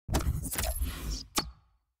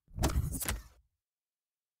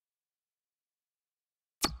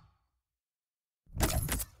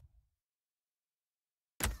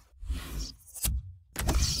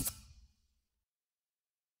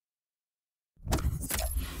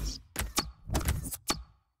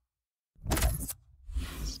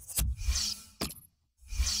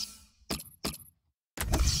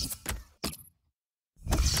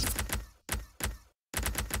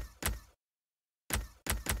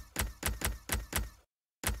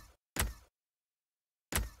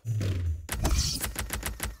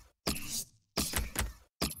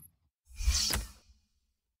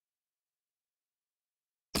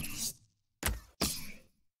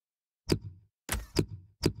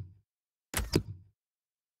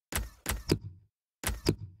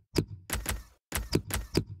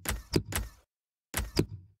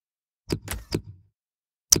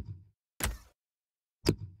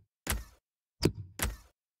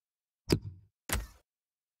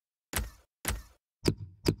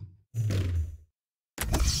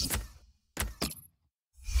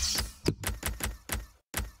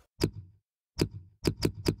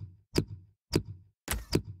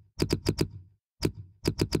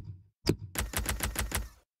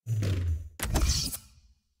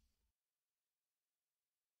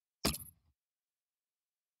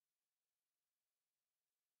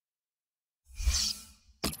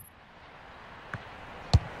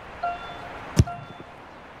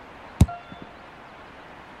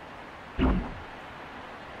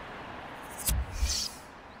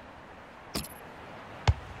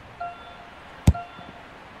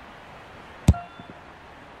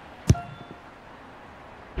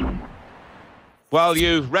Well,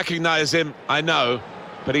 you recognise him, I know,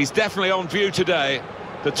 but he's definitely on view today.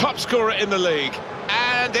 The top scorer in the league,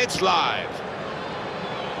 and it's live.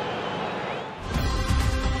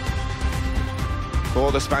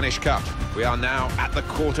 For the Spanish Cup, we are now at the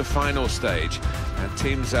quarter-final stage. And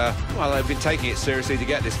teams are, well, they've been taking it seriously to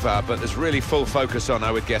get this far, but there's really full focus on,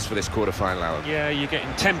 I would guess, for this quarter-final, Alan. Yeah, you're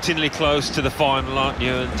getting temptingly close to the final, aren't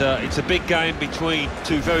you? And it's a big game between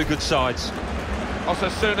two very good sides.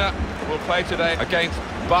 Osasuna will play today against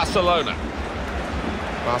Barcelona.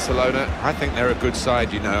 Barcelona, I think they're a good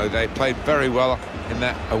side, you know. They played very well in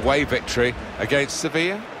that away victory against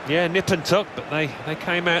Sevilla. Yeah, nip and tuck, but they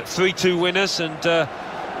came out 3-2 winners, and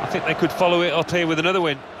I think they could follow it up here with another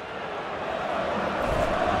win.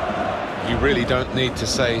 You really don't need to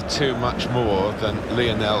say too much more than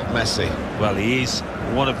Lionel Messi. Well, he is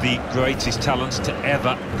one of the greatest talents to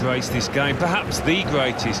ever grace this game, perhaps the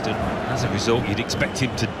greatest, and as a result you'd expect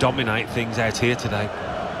him to dominate things out here today.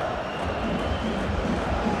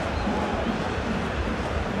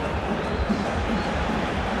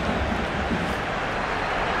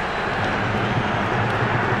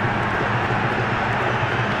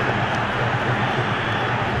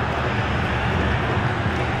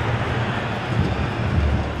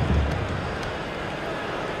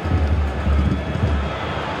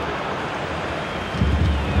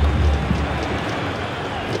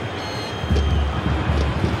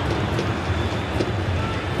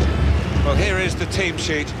 Well, here is the team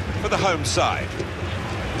sheet for the home side.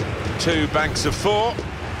 Two banks of four,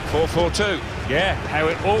 4-4-2. Yeah, how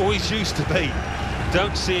it always used to be.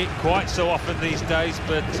 Don't see it quite so often these days,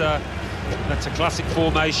 but that's a classic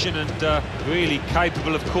formation and really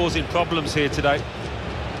capable of causing problems here today.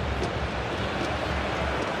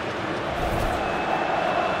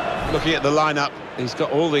 Looking at the lineup, he's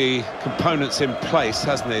got all the components in place,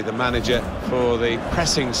 hasn't he, the manager, for the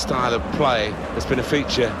pressing style of play that's been a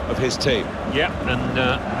feature of his team. Yeah, and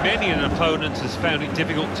many an opponent has found it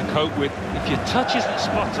difficult to cope with. If your touch isn't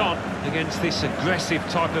spot on against this aggressive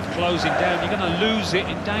type of closing down, you're going to lose it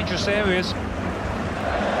in dangerous areas.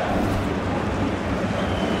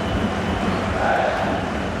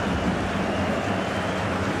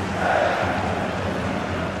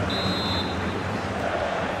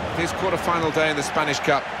 His quarter-final day in the Spanish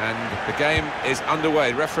Cup, and the game is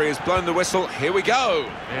underway. The referee has blown the whistle. Here we go.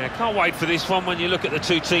 Yeah, can't wait for this one when you look at the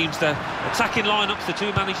two teams. The attacking lineups the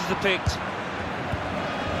two managers have picked.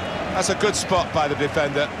 That's a good spot by the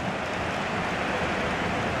defender.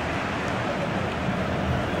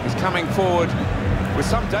 He's coming forward with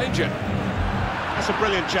some danger. That's a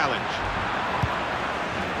brilliant challenge.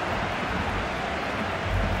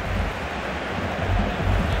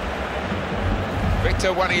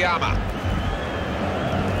 Victor Wanyama.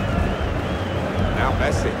 Now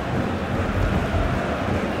Messi.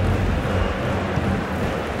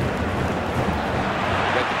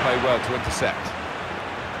 Read the play well to intercept.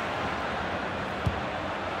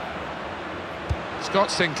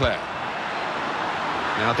 Scott Sinclair.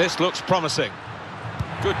 Now this looks promising.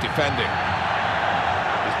 Good defending.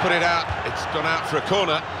 He's put it out. It's gone out for a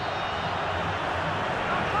corner.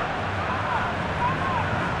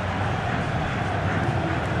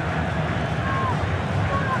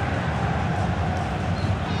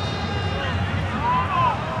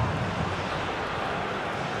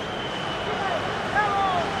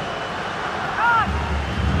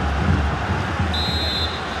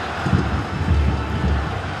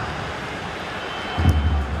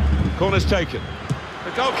 Corner's taken.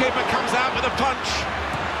 The goalkeeper comes out with a punch.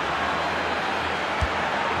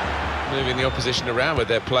 Moving the opposition around with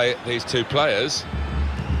their play, these two players.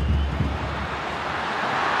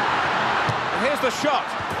 And here's the shot.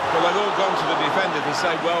 Well, they've all gone to the defender to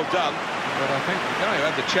say, well done. But I think the guy who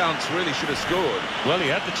had the chance really should have scored. Well, he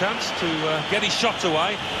had the chance to get his shot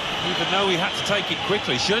away, even though he had to take it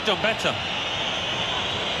quickly. Should have done better.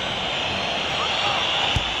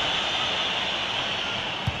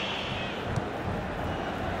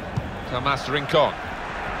 Tomas Rincon.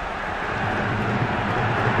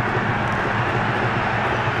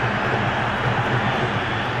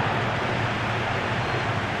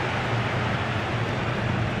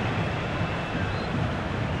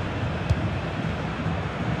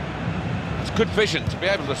 good vision to be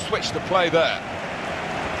able to switch the play there.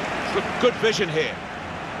 Good vision here.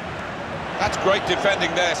 That's great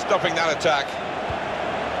defending there, stopping that attack.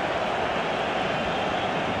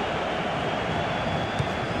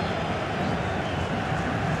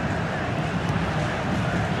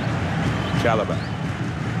 Chalobah.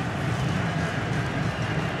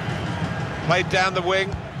 Played down the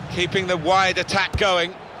wing, keeping the wide attack going.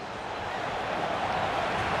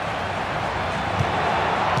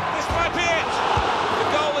 This might be it! The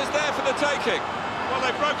goal is there for the taking. Well,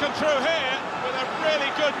 they've broken through here with a really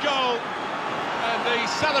good goal. And the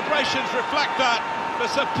celebrations reflect that. The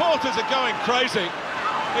supporters are going crazy.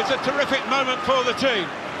 It's a terrific moment for the team.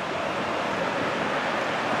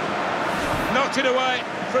 Knocked it away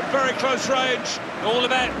from very close range. All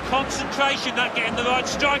about concentration, that getting the right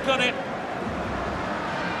strike on it.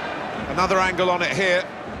 Another angle on it here.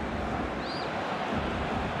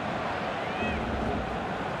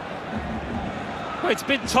 Well, it's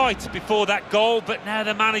been tight before that goal, but now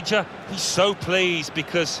the manager, he's so pleased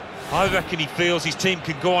because I reckon he feels his team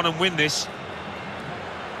can go on and win this.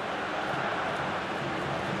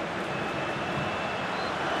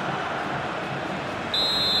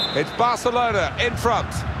 It's Barcelona in front.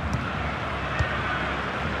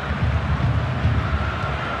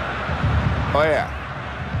 Oh yeah.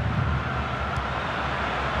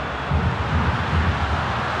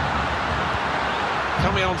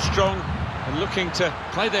 Coming on strong and looking to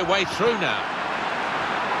play their way through now.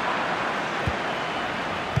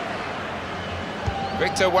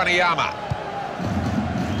 Victor Wanyama.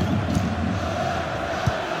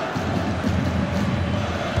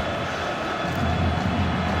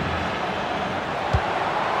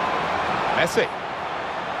 Messi.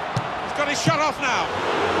 He's got his shot off now.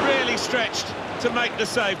 Really stretched to make the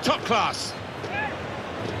save. Top class.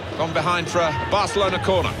 Gone behind for a Barcelona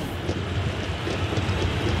corner.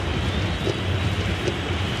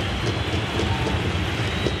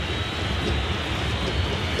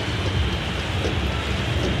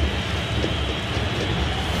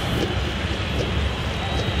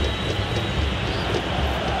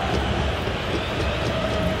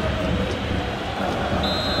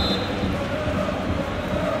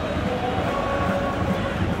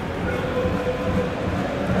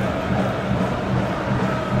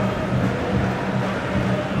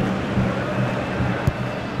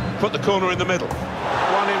 Put the corner in the middle.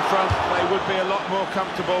 One in front, they would be a lot more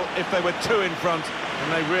comfortable if they were two in front,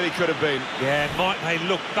 and they really could have been. Yeah, might they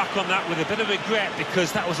look back on that with a bit of regret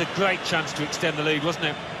because that was a great chance to extend the lead, wasn't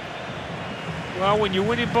it? Well, when you're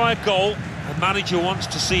winning by a goal, the manager wants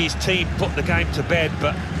to see his team put the game to bed,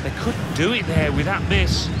 but they couldn't do it there with that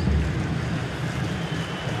miss.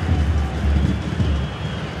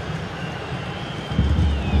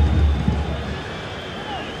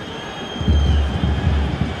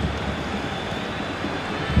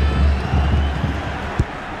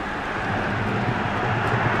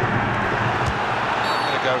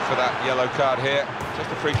 For that yellow card here,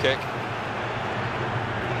 just a free kick.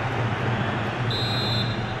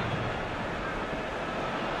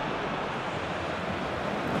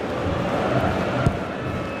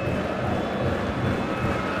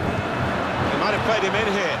 They might have played him in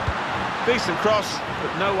here. Decent cross,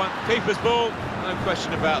 but no one. Keeper's ball, no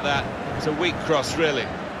question about that. It's a weak cross, really.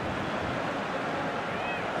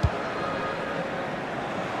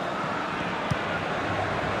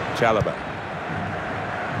 Chalobah.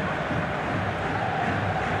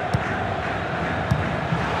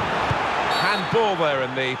 Ball there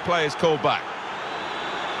and the player's called back.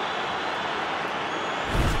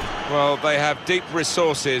 Well, they have deep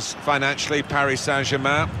resources financially, Paris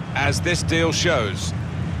Saint-Germain, as this deal shows.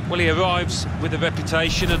 Well, he arrives with a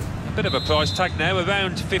reputation and a bit of a price tag now,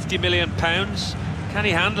 around £50 million. Can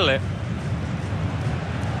he handle it?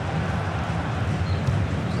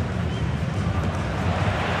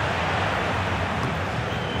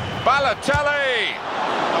 Balotelli!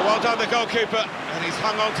 Oh, well done, the goalkeeper, and he's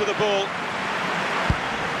hung on to the ball.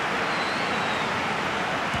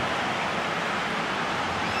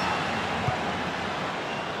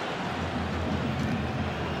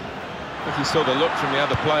 I think he saw the look from the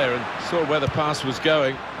other player and saw where the pass was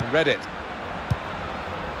going and read it.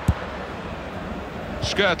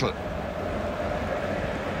 Skirtle.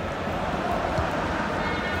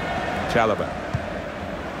 Chalobah.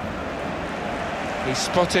 He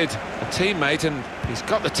spotted a teammate and he's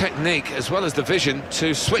got the technique as well as the vision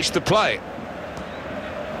to switch the play.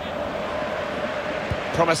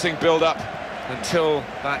 Promising build-up until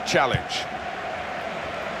that challenge.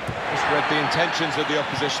 Just read the intentions of the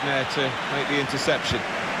opposition there to make the interception.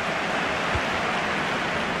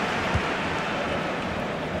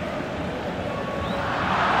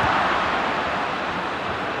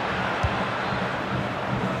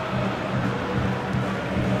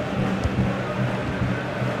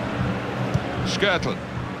 Skirtle.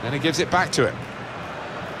 And he gives it back to him.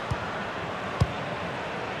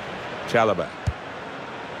 Chalobah.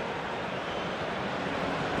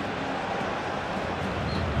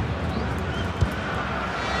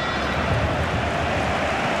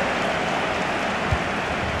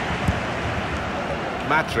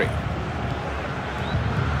 Matri.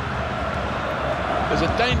 There's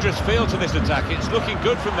a dangerous feel to this attack. It's looking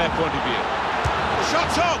good from their point of view. The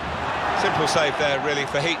shot's on! Simple save there, really,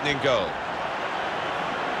 for Heaton in goal.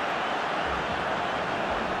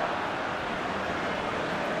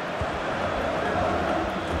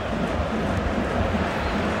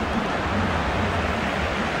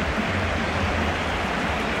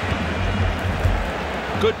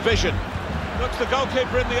 Good vision. Looks the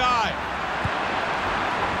goalkeeper in the eye.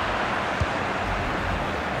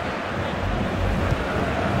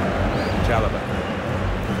 Chalobah.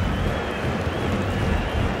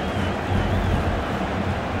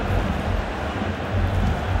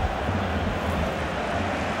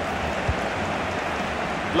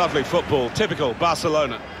 Lovely football, typical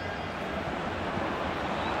Barcelona.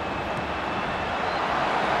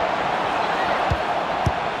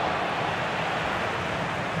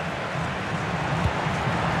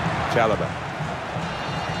 Chalobah.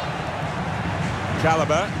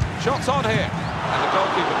 Chalobah. Shots on here. And the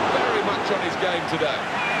goalkeeper very much on his game today.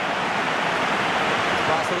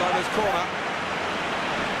 Barcelona's corner.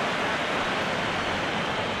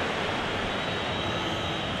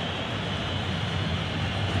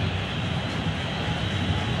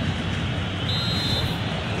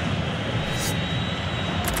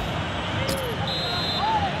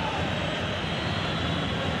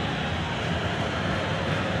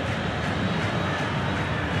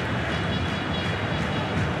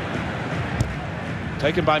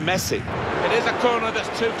 Taken by Messi. It is a corner that's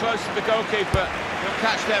too close to the goalkeeper. He'll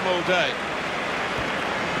catch them all day.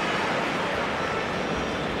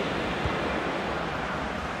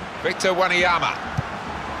 Victor Wanyama.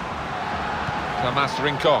 Tomas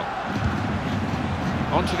Rincon.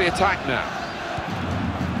 On to the attack now.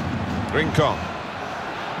 Rincon.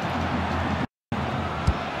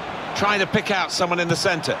 Trying to pick out someone in the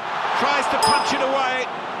centre. Tries to punch it away.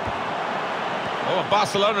 Oh, and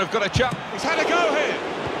Barcelona have got a chance. He's had a go here.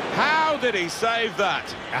 How did he save that?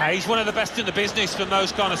 He's one of the best in the business from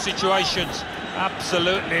those kind of situations.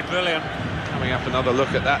 Absolutely brilliant. Coming up, another look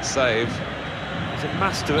at that save. He's a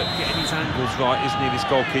master at getting his angles right, isn't he, this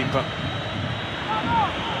goalkeeper?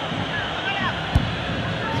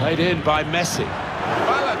 Played in by Messi.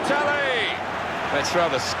 Balotelli! That's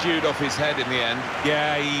rather skewed off his head in the end.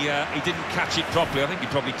 Yeah, he didn't catch it properly. I think he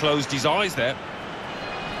probably closed his eyes there.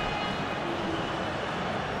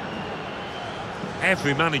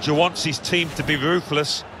 Every manager wants his team to be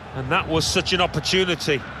ruthless, and that was such an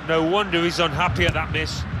opportunity. No wonder he's unhappy at that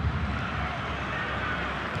miss.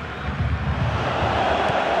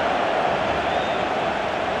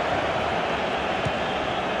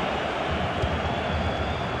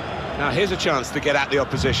 Now here's a chance to get at the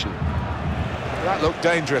opposition. That looked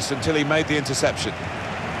dangerous until he made the interception.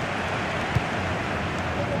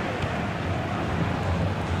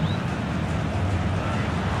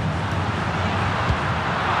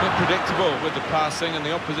 Predictable with the passing and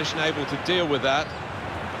the opposition able to deal with that.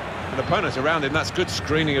 And opponents around him, that's good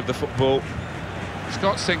screening of the football.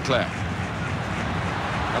 Scott Sinclair.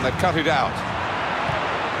 And they've cut it out.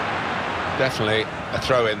 Definitely a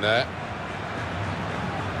throw in there.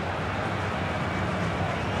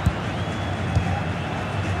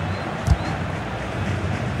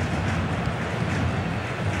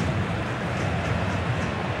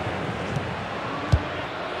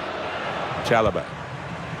 Chalobah.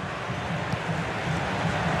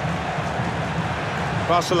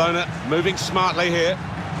 Barcelona moving smartly here.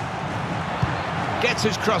 Gets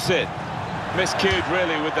his cross in. Miscued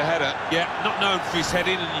really with the header. Yeah, not known for his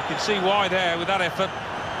heading, and you can see why there with that effort.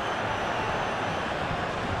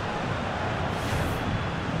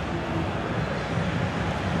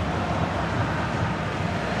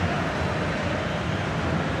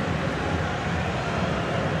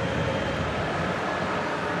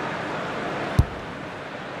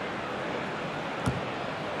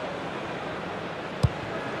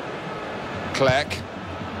 Clerc.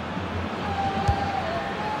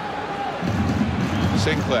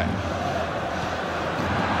 Sinclair.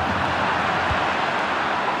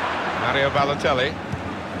 Mario Balotelli.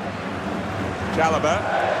 Chalobah.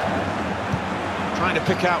 Trying to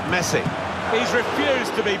pick out Messi. He's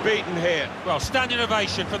refused to be beaten here. Well, standing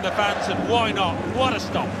ovation from the fans, and why not? What a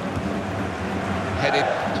stop. Headed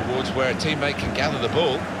towards where a teammate can gather the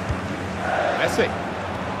ball. Messi.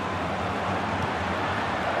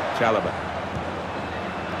 Chalobah.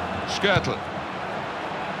 Skirtle.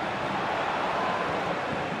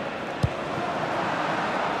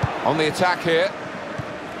 On the attack here.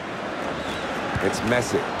 It's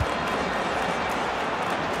Messi.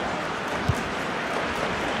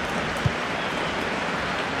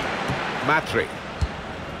 Matri.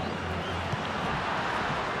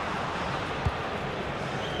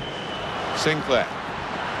 Sinclair.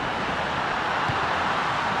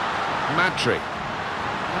 Matri.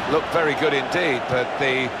 Looked very good indeed, but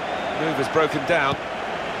the move has broken down.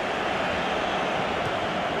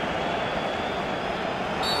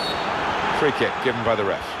 Free kick given by the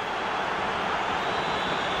ref.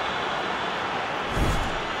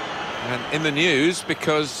 And in the news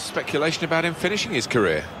because speculation about him finishing his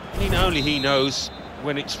career. Only he knows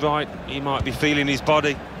when it's right. He might be feeling his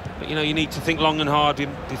body, but you know, you need to think long and hard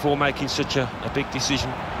before making such a big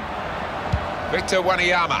decision. Victor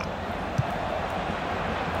Wanyama.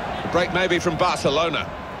 Break maybe from Barcelona.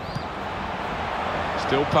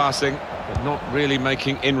 Still passing, but not really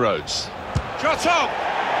making inroads. Shot on!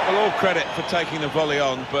 Well, all credit for taking the volley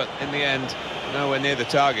on, but in the end, nowhere near the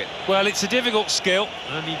target. Well, it's a difficult skill,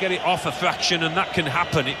 and you get it off a fraction, and that can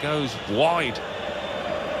happen. It goes wide.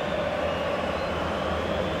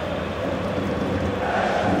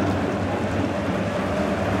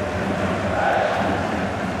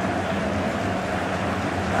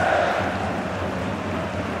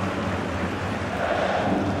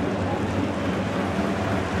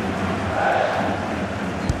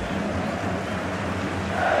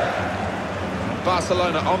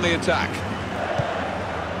 Barcelona on the attack.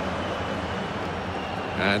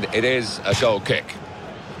 And it is a goal kick.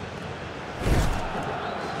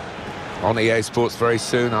 On EA Sports very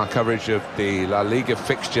soon, our coverage of the La Liga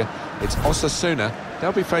fixture. It's Osasuna.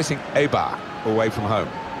 They'll be facing Eibar away from home.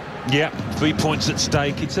 Yeah, 3 points at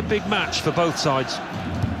stake. It's a big match for both sides.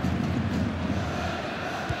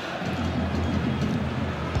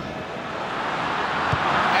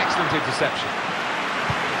 Excellent interception.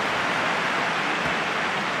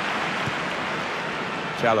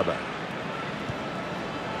 Chalobah.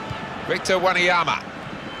 Victor Wanyama.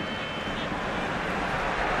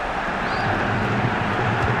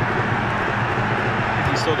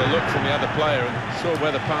 He saw the look from the other player and saw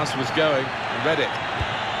where the pass was going and read it.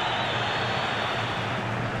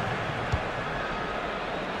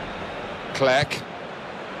 Clerc.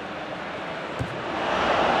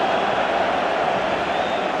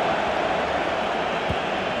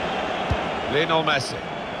 Lionel Messi.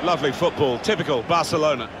 Lovely football, typical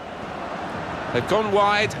Barcelona. They've gone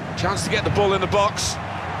wide, chance to get the ball in the box.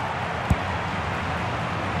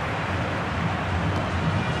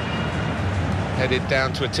 Headed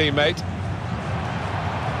down to a teammate.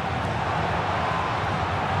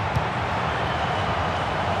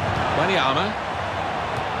 Wanyama.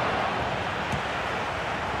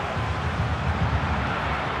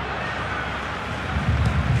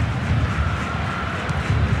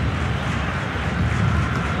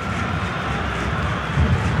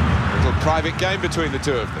 Private game between the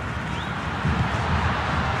two of them.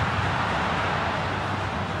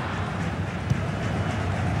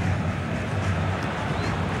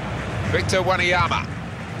 Victor Wanyama.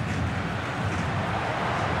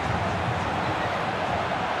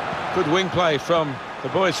 Good wing play from the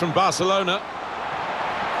boys from Barcelona.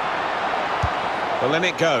 Well, then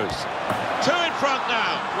it goes. Two in front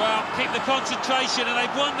now. Well, keep the concentration, and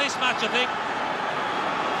they've won this match, I think.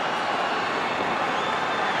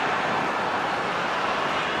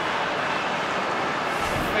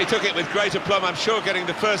 He took it with great aplomb. I'm sure getting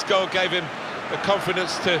the first goal gave him the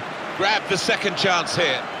confidence to grab the second chance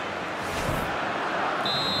here.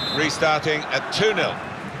 Restarting at 2-0.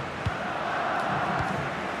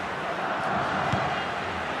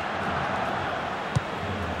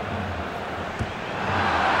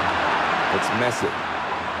 It's Messi.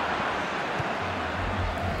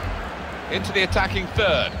 Into the attacking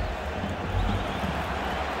third.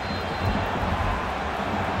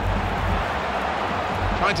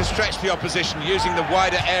 Trying to stretch the opposition, using the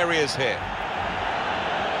wider areas here.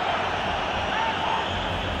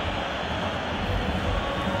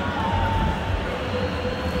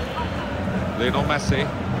 Lionel Messi.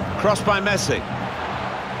 Crossed by Messi.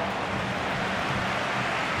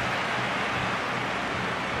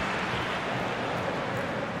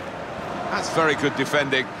 That's very good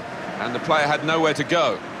defending, and the player had nowhere to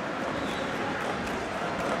go.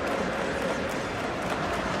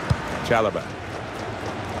 Chalobah.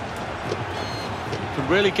 Can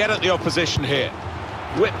really get at the opposition here.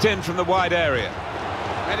 Whipped in from the wide area.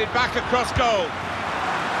 Headed back across goal.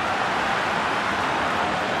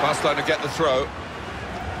 Barcelona get the throw.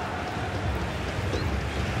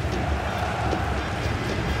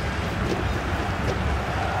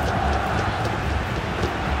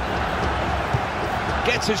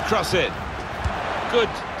 Gets his cross in. Good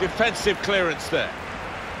defensive clearance there.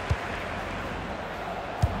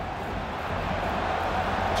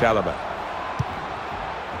 Chalobah.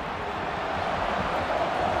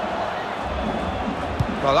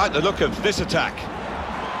 Well, I like the look of this attack.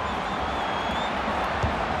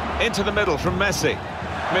 Into the middle from Messi.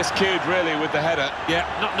 Miscued, really, with the header. Yeah,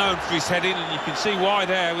 not known for his heading, and you can see why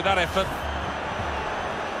there with that effort.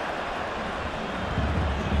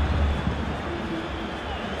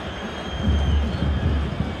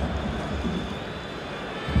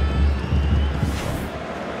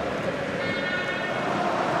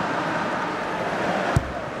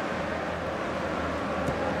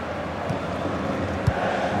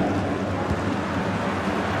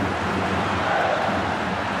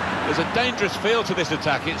 There's a dangerous feel to this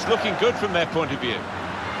attack. It's looking good from their point of view.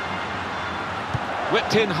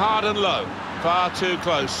 Whipped in hard and low. Far too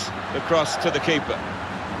close. The cross to the keeper.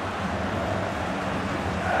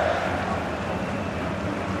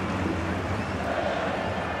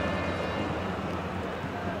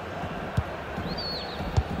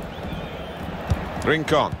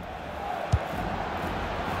 Rincon.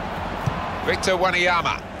 Victor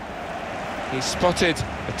Wanyama. He spotted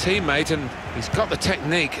a teammate and he's got the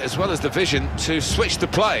technique as well as the vision to switch the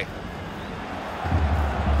play.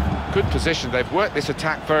 Good position. They've worked this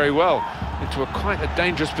attack very well into quite a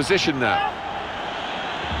dangerous position now.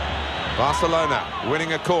 Barcelona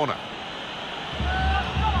winning a corner.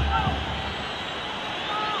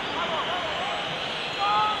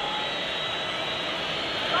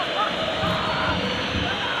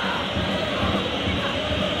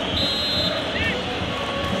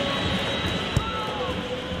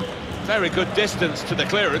 Very good distance to the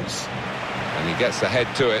clearance. And he gets the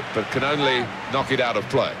head to it, but can only knock it out of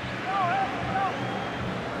play.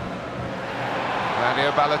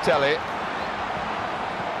 Mario Balotelli.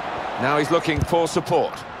 Now he's looking for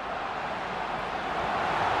support.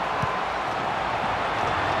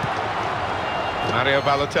 Mario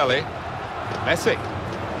Balotelli. Messi.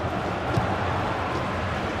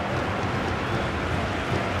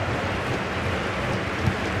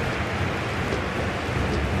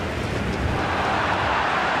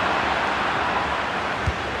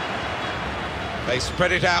 They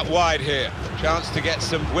spread it out wide here. Chance to get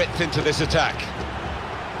some width into this attack.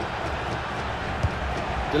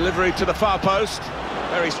 Delivery to the far post.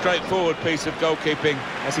 Very straightforward piece of goalkeeping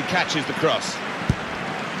as he catches the cross.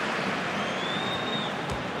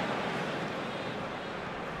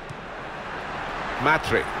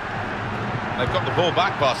 Matri. They've got the ball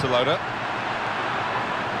back, Barcelona.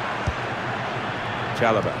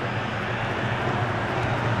 Chalobah.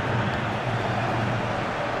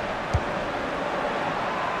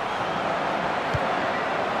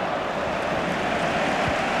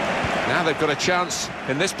 Now they've got a chance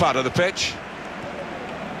in this part of the pitch.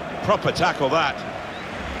 Proper tackle, that.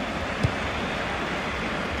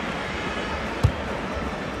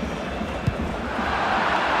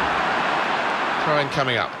 Throw-in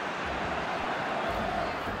coming up.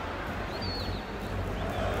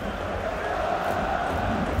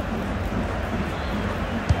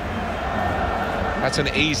 That's an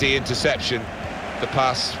easy interception. The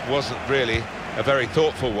pass wasn't really a very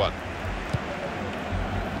thoughtful one.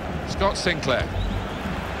 Scott Sinclair.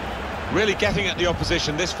 Really getting at the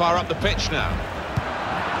opposition this far up the pitch now.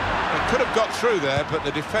 It could have got through there, but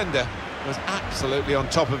the defender was absolutely on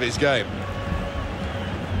top of his game.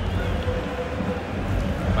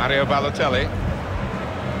 Mario Balotelli.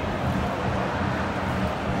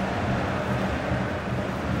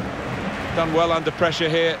 Done well under pressure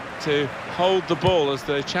here to hold the ball as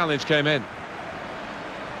the challenge came in.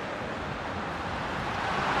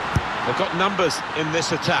 They've got numbers in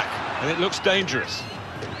this attack, and it looks dangerous.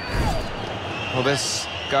 Well, this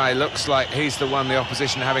guy looks like he's the one the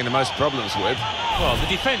opposition are having the most problems with. Well, the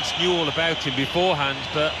defence knew all about him beforehand,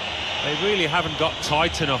 but they really haven't got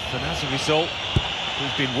tight enough, and as a result,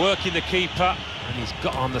 he's been working the keeper, and he's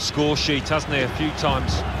got on the score sheet, hasn't he, a few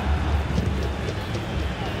times.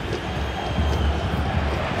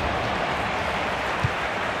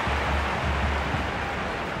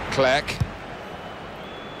 Clerc.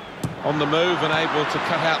 On the move and able to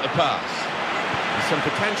cut out the pass. There's some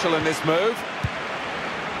potential in this move.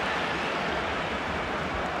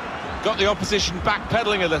 Got the opposition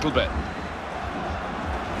backpedaling a little bit.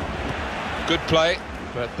 Good play,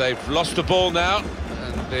 but they've lost the ball now,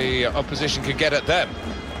 and the opposition can get at them.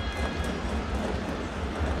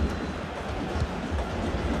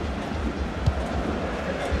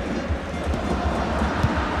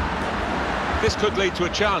 This could lead to a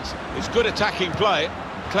chance. It's good attacking play,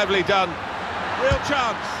 cleverly done. Real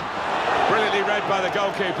chance. Brilliantly read by the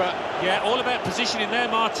goalkeeper. Yeah, all about positioning there,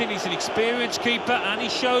 Martin. He's an experienced keeper, and he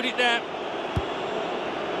showed it there.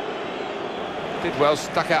 Did well,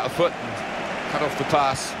 stuck out a foot and cut off the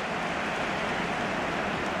pass.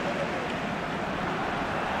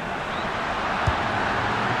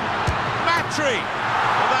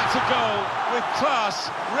 Well, that's a goal with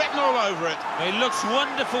class written all over it. It looks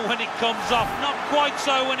wonderful when it comes off, not quite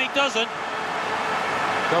so when it doesn't.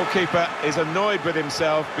 Goalkeeper is annoyed with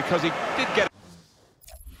himself because he did get...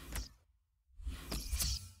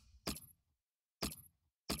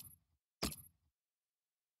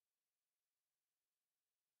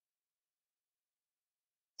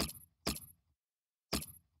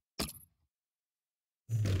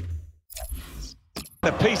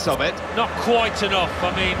 a piece of it. Not quite enough. I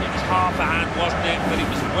mean, it was half a hand, wasn't it? But it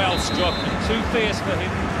was well struck and too fierce for him.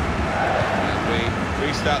 And we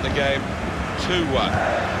restart the game 2-1.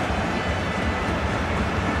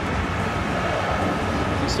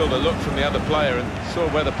 He saw the look from the other player and saw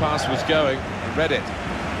where the pass was going and read it.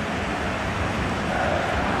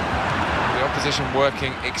 The opposition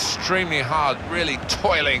working extremely hard, really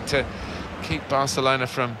toiling to keep Barcelona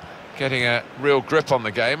from getting a real grip on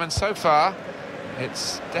the game, and so far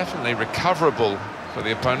it's definitely recoverable for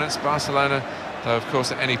the opponents. Barcelona, though, of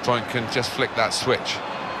course, at any point can just flick that switch.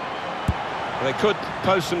 They could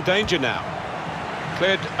pose some danger now.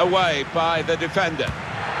 Cleared away by the defender.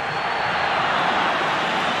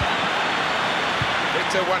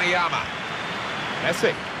 Victor Wanyama.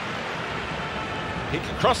 Messi. He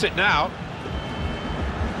can cross it now.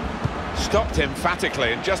 Stopped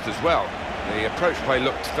emphatically and just as well. The approach play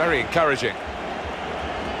looked very encouraging.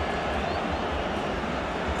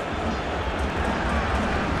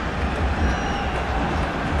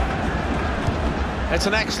 It's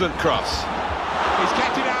an excellent cross. He's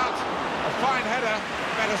kept it out. A fine header,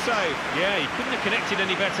 better save. Yeah, he couldn't have connected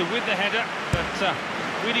any better with the header, but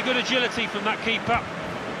really good agility from that keeper.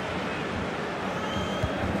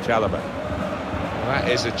 Chalobah. Well, that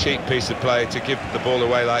is a cheap piece of play to give the ball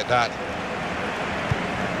away like that.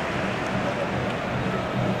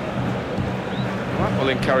 Well, that will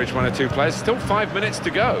encourage one or two players. Still 5 minutes to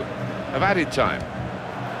go of added time.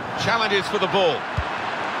 Challenges for the ball.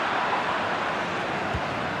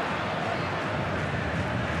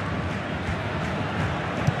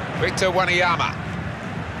 Victor Wanyama.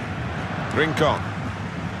 Rincon.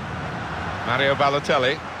 Mario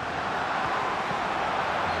Balotelli.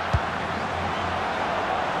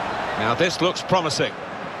 Now this looks promising.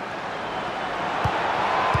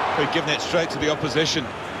 We've given it straight to the opposition.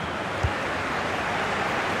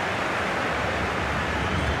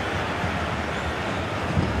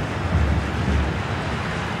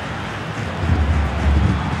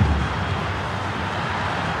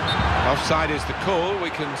 Offside is the call. We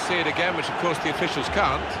can see it again, which of course the officials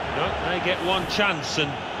can't. No, they get one chance,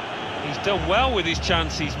 and he's done well with his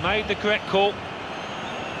chance. He's made the correct call.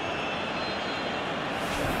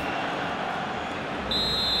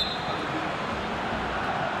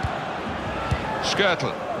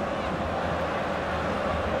 Skirtle.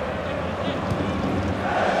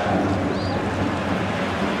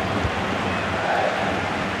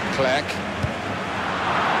 Clerc.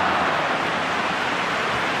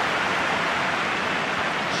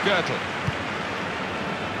 Skirtle.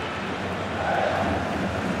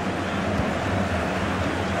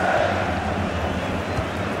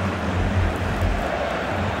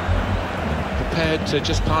 Prepared to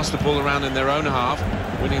just pass the ball around in their own half,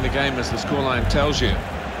 winning the game as the scoreline tells you.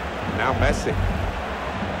 Now Messi.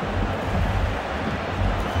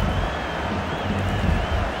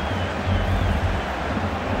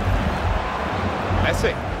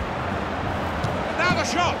 Messi. Now the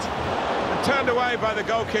shot! And turned away by the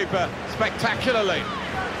goalkeeper spectacularly.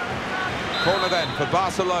 Corner then for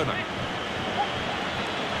Barcelona.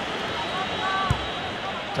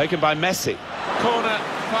 Taken by Messi. Corner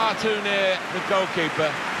far too near the goalkeeper.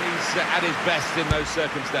 He's at his best in those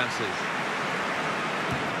circumstances.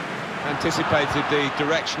 Anticipated the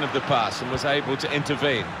direction of the pass and was able to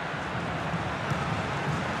intervene.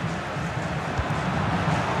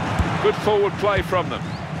 Good forward play from them.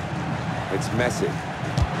 It's Messi.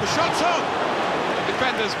 The shot's on! The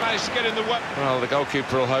defenders managed to get in the way. Well, the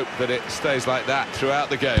goalkeeper will hope that it stays like that throughout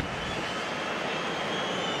the game.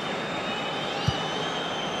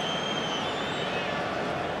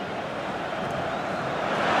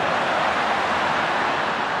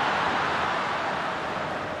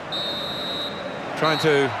 Trying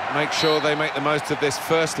to make sure they make the most of this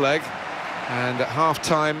first leg. And at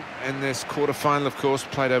half-time in this quarter-final, of course,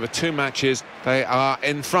 played over 2 matches, they are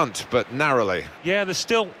in front, but narrowly. Yeah, there's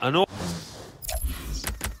still an...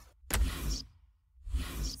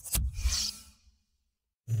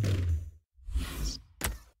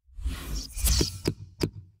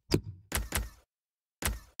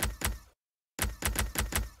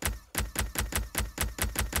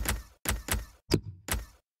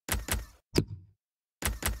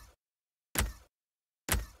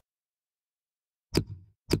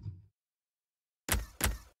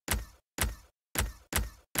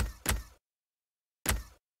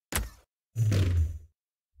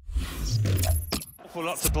 Awful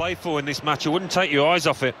lot to play for in this match. I wouldn't take your eyes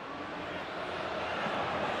off it.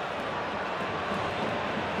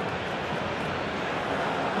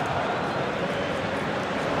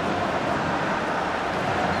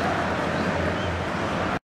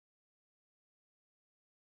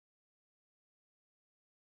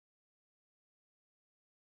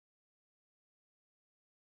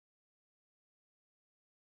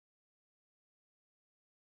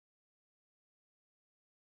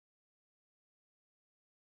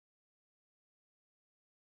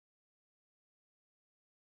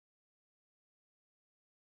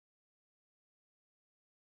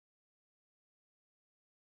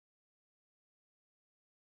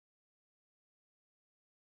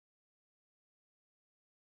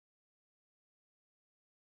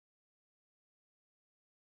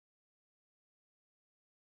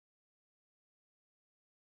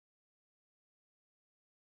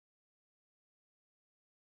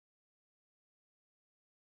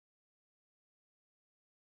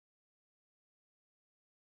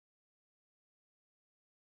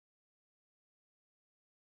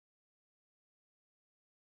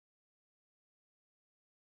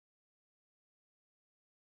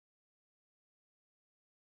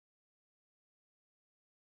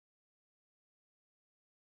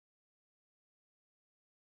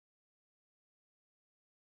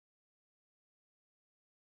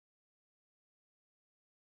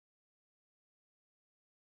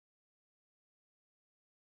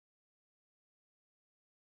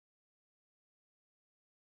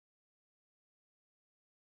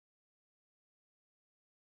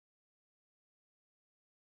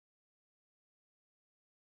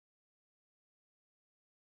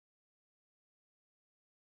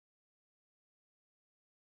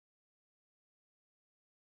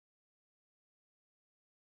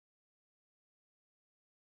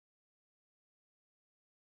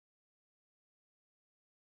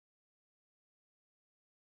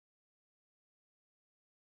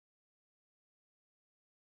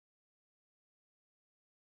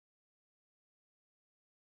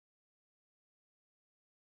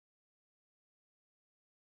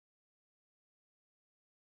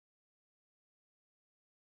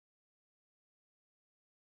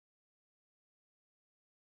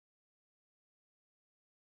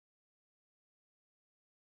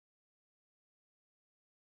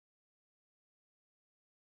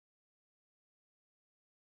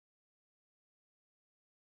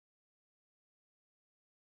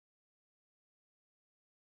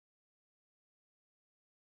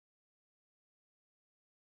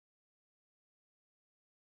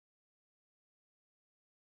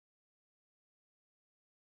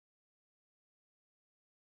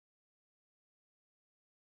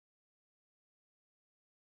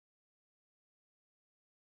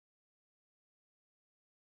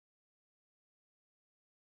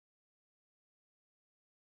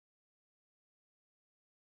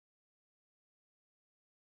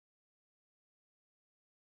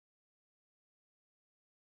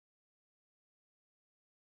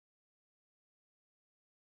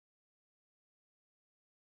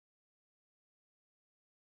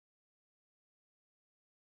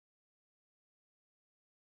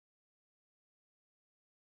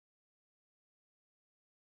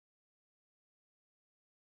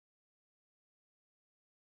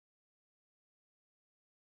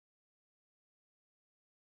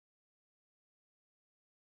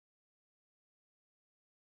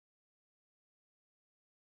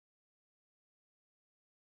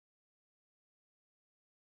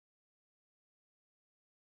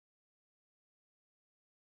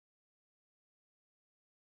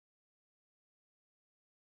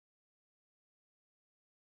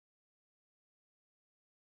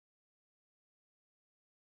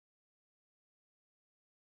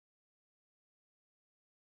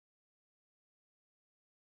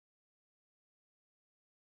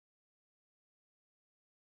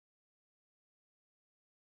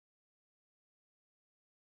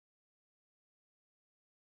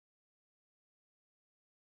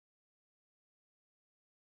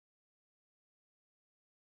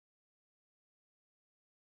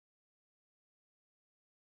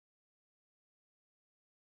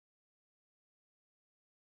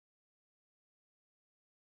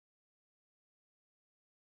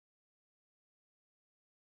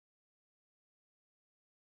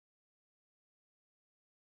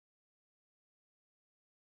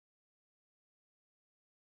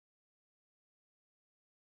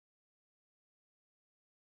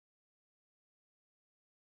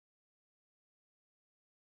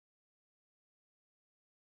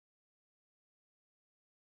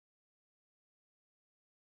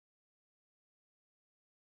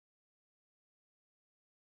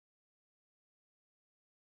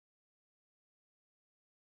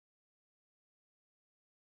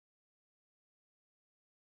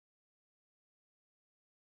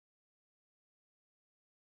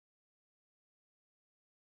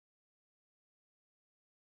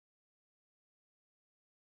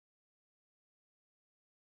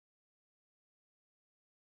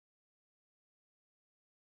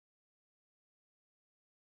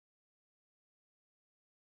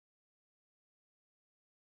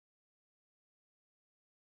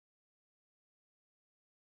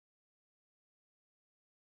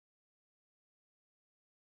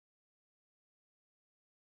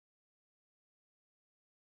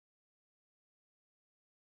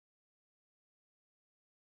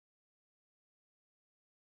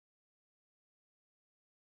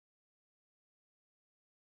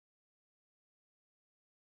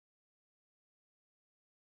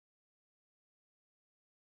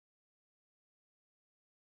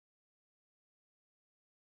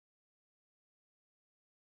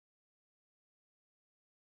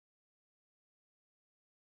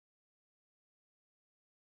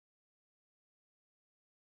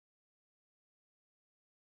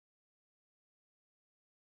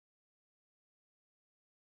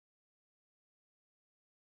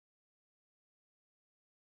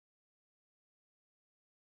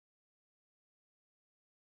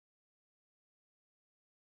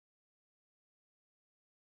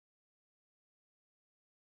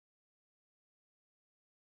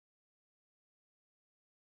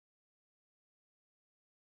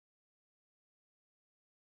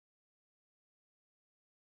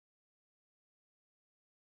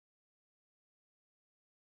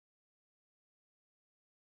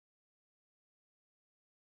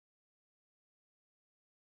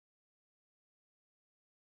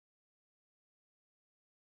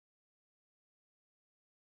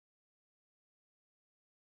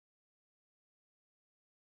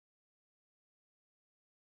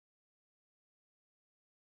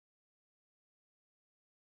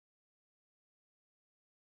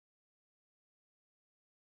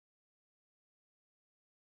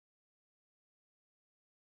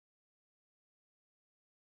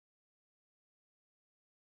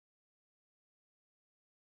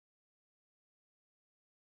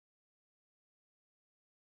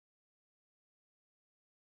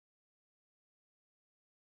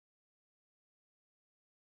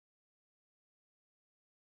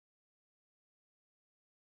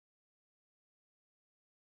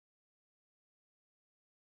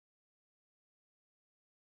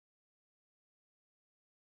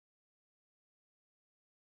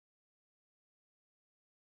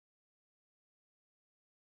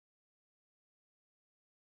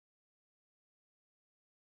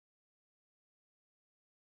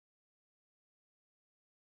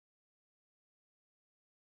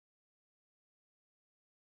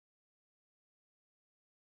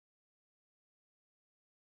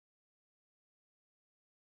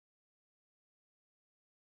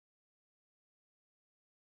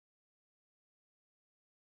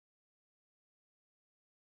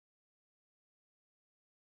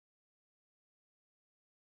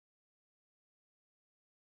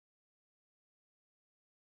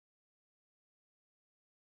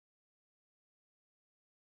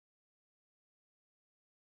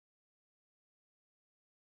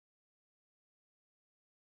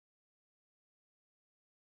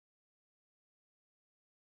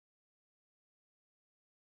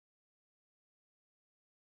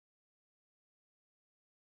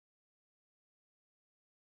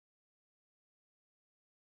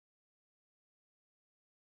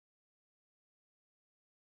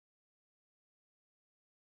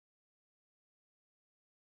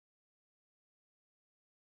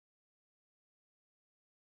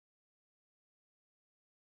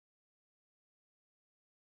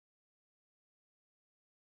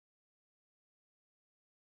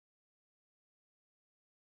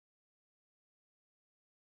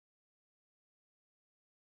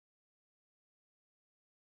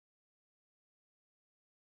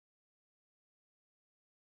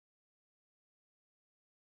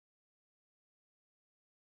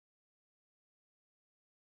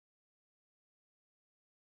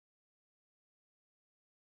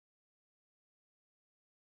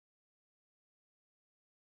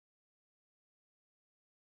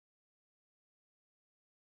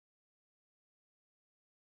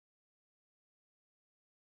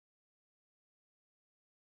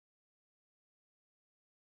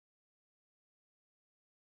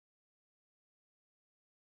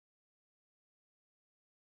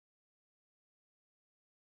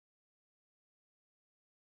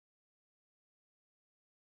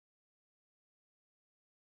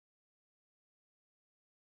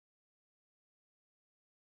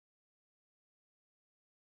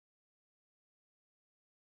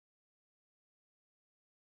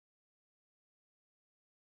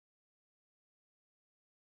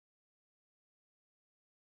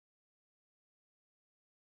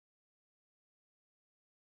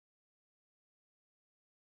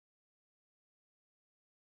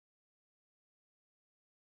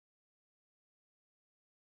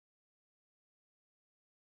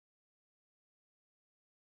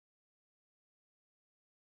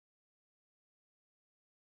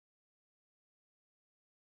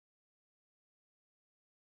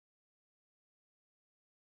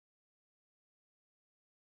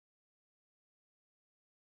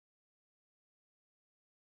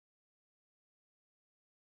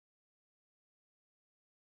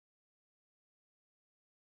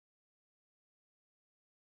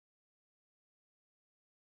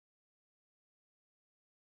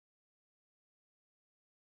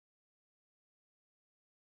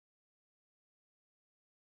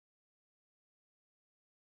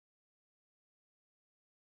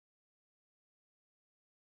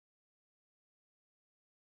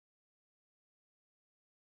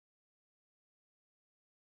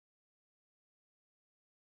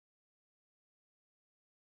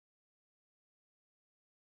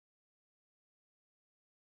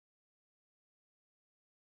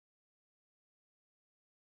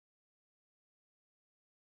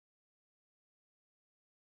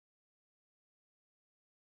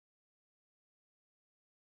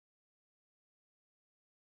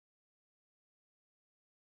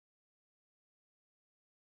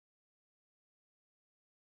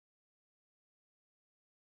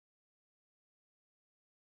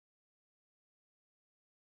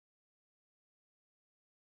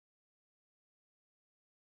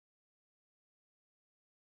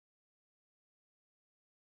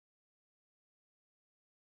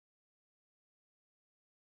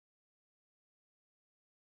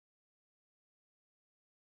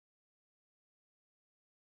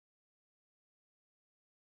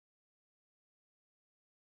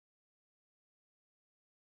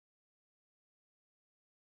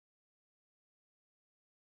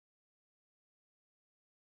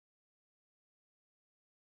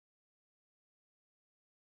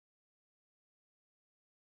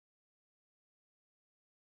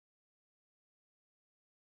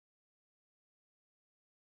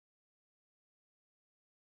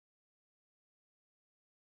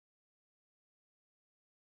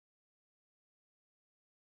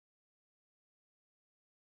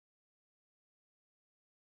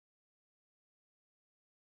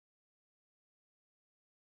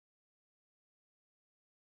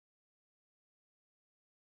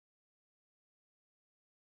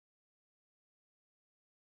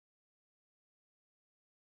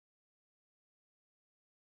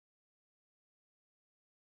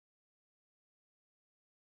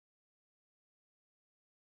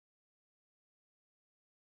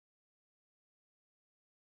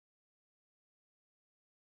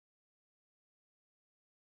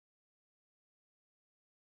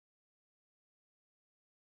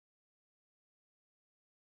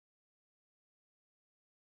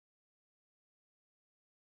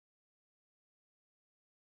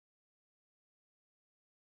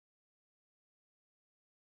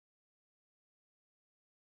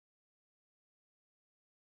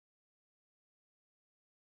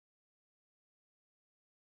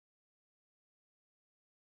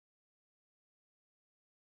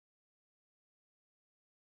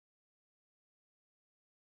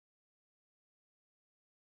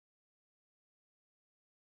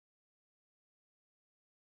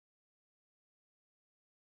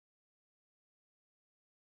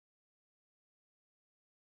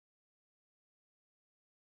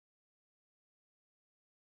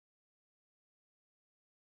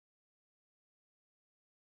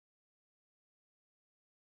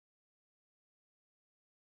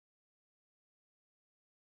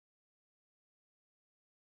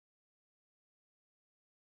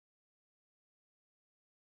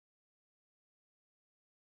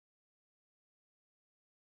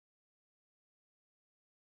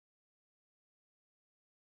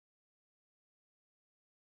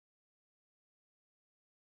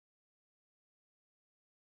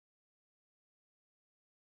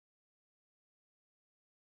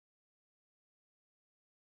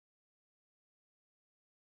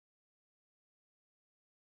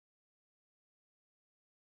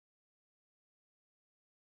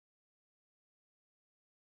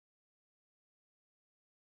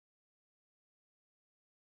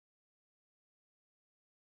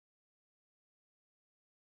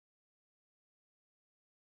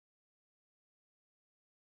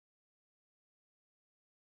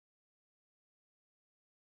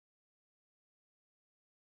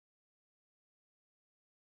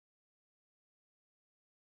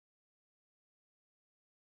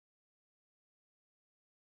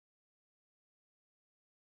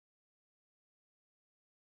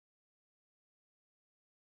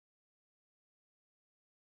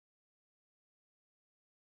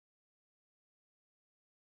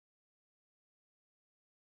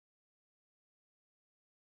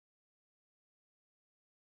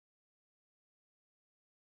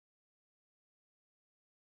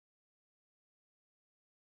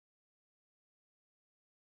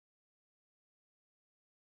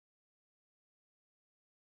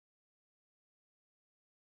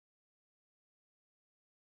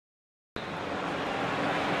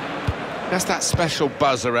 That's that special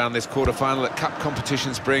buzz around this quarter-final that cup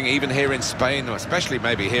competitions bring, even here in Spain, or especially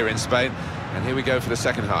maybe here in Spain. And here we go for the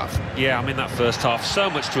second half. Yeah, I mean, that first half, so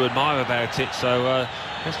much to admire about it. So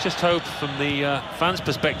let's just hope from the fans'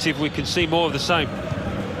 perspective we can see more of the same.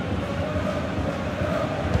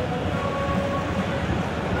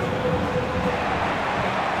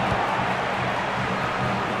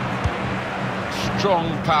 Strong,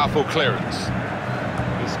 powerful clearance.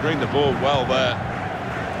 He screened the ball well there.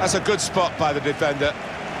 That's a good spot by the defender.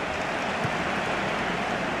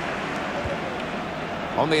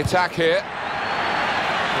 On the attack here.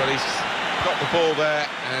 Well, he's got the ball there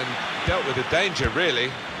and dealt with the danger,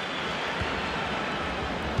 really.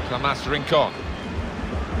 Tomas Rincon.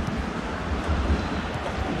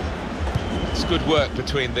 It's good work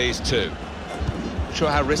between these two. Not sure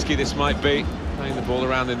how risky this might be, playing the ball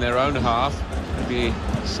around in their own half. Maybe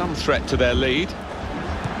some threat to their lead.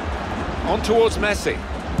 On towards Messi.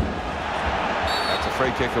 That's a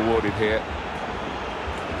free kick awarded here.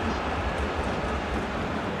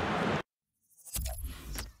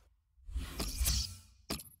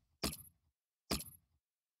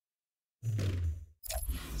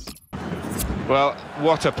 Well,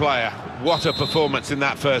 what a player. What a performance in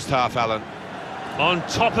that first half, Alan. On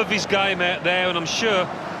top of his game out there, and I'm sure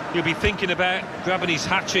he'll be thinking about grabbing his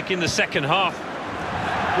hat-trick in the second half.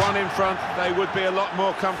 One in front, they would be a lot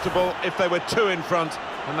more comfortable if they were two in front,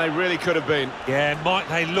 and they really could have been. Yeah, might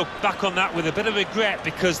they look back on that with a bit of regret,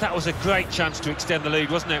 because that was a great chance to extend the lead,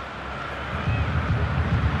 wasn't it?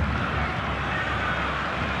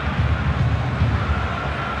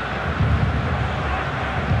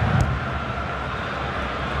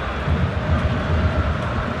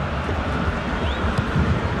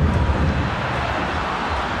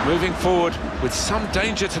 Moving forward with some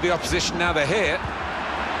danger to the opposition now they're here.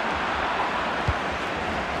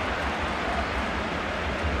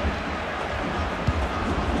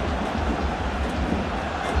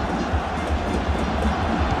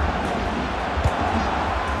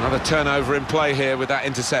 Another turnover in play here with that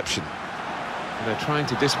interception. And they're trying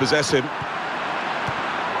to dispossess him.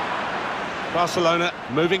 Barcelona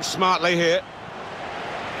moving smartly here.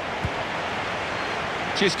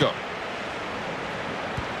 Chisco.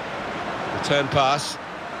 Return pass.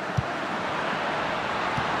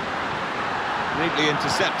 Neatly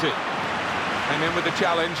intercepted. Came in with the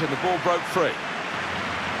challenge and the ball broke free.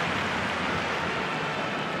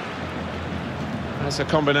 That's a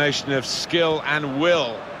combination of skill and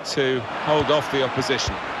will to hold off the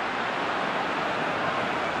opposition.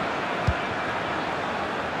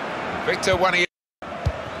 Victor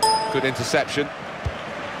Wanyama. Good interception.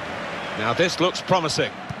 Now this looks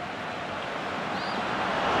promising.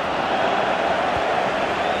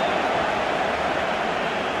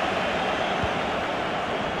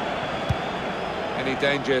 Any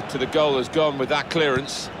danger to the goal has gone with that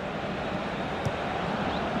clearance.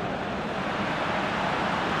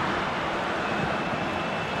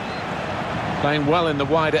 Playing well in the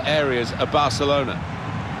wider areas of Barcelona.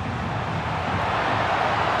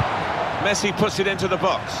 Messi puts it into the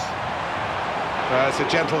box. It's a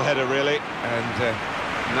gentle header, really,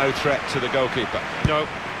 and no threat to the goalkeeper. No,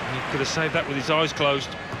 he could have saved that with his eyes closed.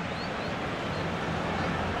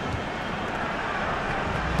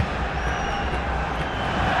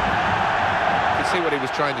 You can see what he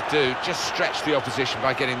was trying to do, just stretch the opposition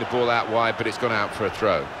by getting the ball out wide, but it's gone out for a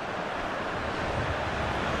throw.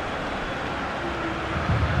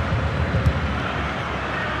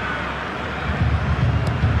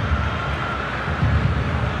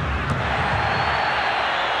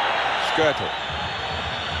 Skirtle.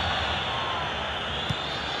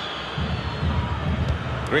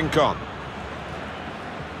 Rincon.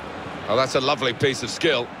 Oh, that's a lovely piece of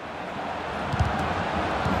skill.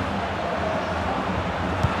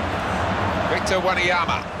 Victor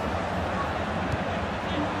Wanyama.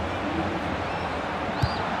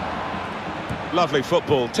 Lovely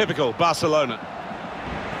football, typical Barcelona.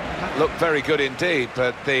 That looked very good indeed,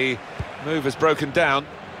 but the move has broken down.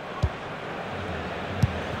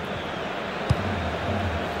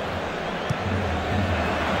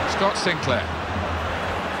 Scott Sinclair.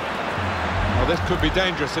 Well, this could be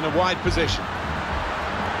dangerous in a wide position.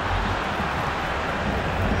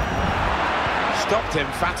 Stopped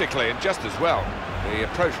emphatically and just as well. The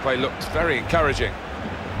approach play looked very encouraging.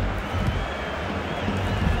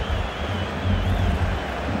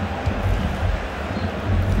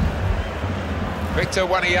 Victor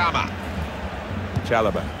Wanyama.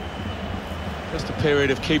 Chalobah. Just a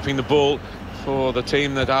period of keeping the ball for the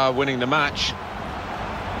team that are winning the match.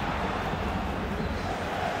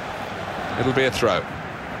 It'll be a throw.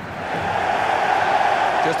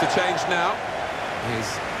 Just a change now.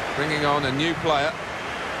 He's Bringing on a new player.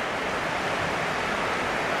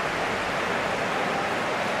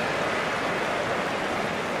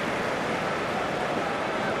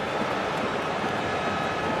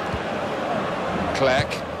 Clerc.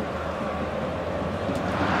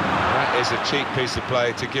 That is a cheap piece of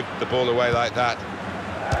play to give the ball away like that.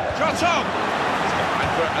 Shot on! He's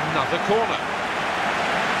going for another corner.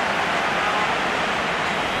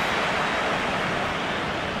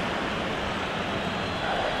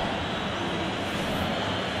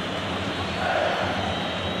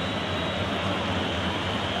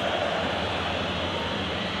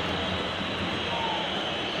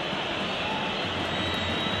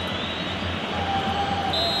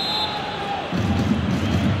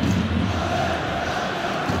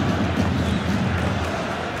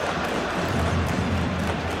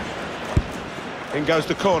 In goes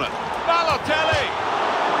the corner. Balotelli!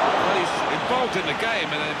 Well, he's involved in the game,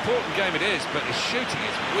 and an important game it is, but his shooting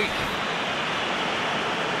is weak.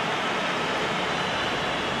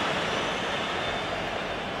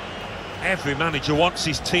 Every manager wants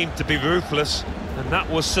his team to be ruthless, and that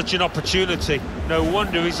was such an opportunity. No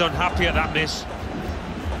wonder he's unhappy at that miss.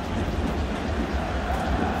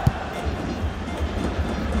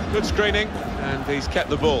 Good screening, and he's kept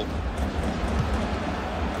the ball.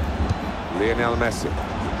 Lionel Messi.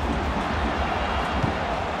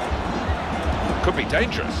 Could be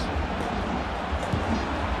dangerous.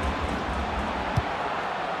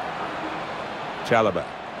 Chalobah.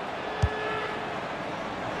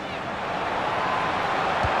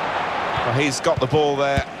 Well, he's got the ball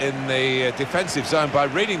there in the defensive zone by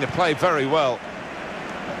reading the play very well.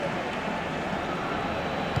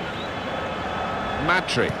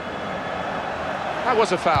 Matri. That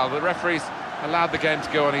was a foul. The referee's allowed the game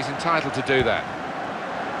to go on. He's entitled to do that.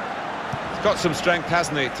 He's got some strength,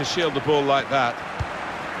 hasn't he, to shield the ball like that.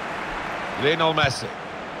 Lionel Messi.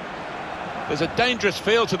 There's a dangerous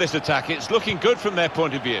feel to this attack. It's looking good from their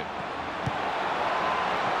point of view.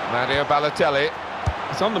 Mario Balotelli.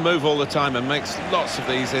 He's on the move all the time and makes lots of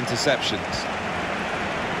these interceptions.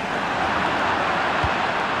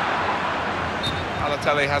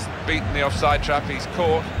 Balotelli hasn't beaten the offside trap. He's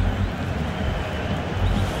caught.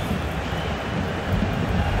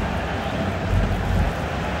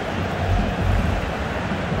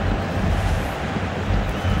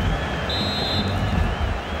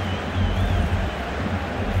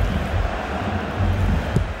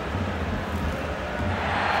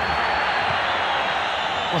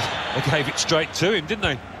 They gave it straight to him, didn't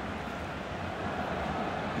they?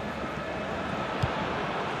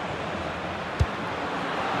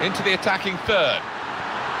 Into the attacking third.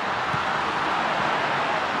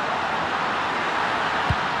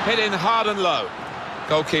 Hit in hard and low.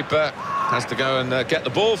 Goalkeeper has to go and get the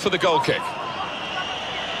ball for the goal kick.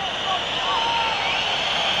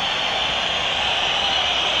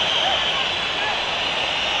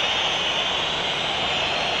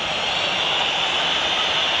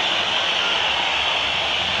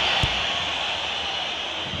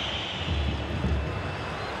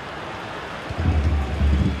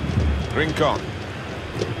 Rincon.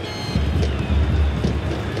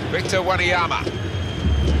 Victor Wanyama.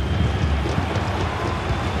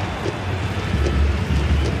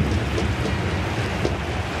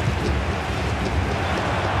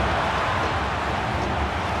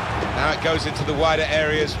 Now it goes into the wider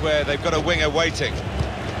areas where they've got a winger waiting. Now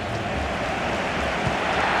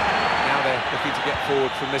they're looking to get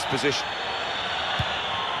forward from this position.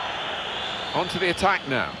 On to the attack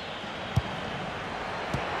now.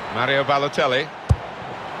 Mario Balotelli.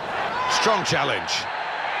 Strong challenge.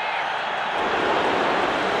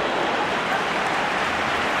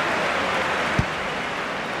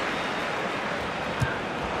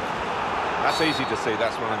 That's easy to see.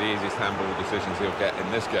 That's one of the easiest handball decisions he'll get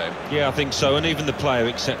in this game. Yeah, I think so, and even the player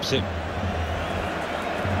accepts it.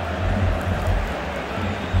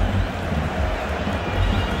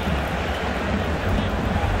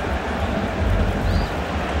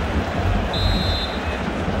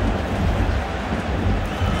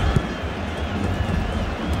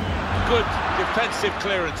 Good defensive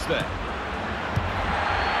clearance there.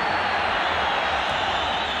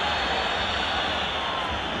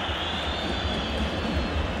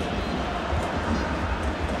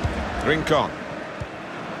 Rincon.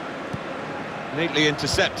 Neatly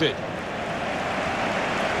intercepted.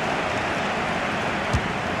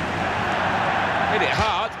 Hit it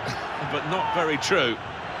hard, but not very true.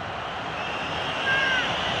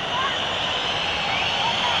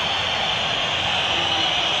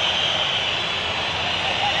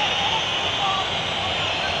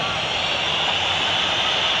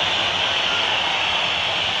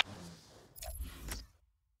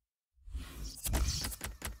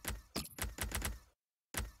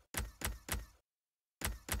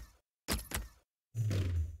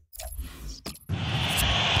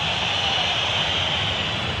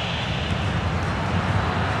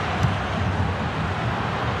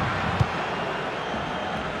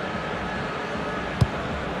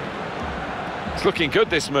 It's looking good,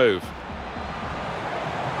 this move.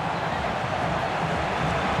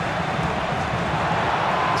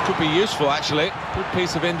 This could be useful, actually. Good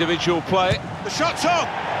piece of individual play. The shot's on!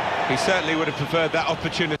 He certainly would have preferred that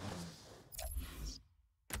opportunity.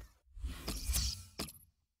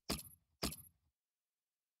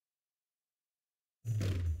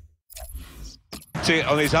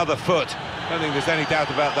 On his other foot. I don't think there's any doubt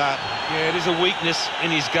about that. Yeah, it is a weakness in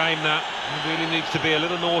his game, that. He really needs to be a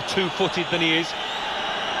little more two-footed than he is.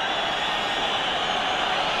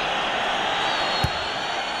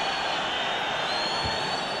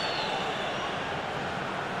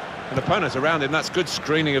 An opponent around him, that's good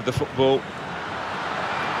screening of the football.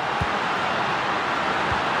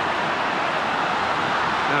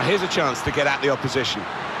 Now here's a chance to get at the opposition.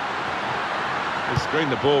 He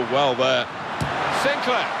screened the ball well there.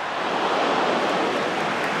 Sinclair.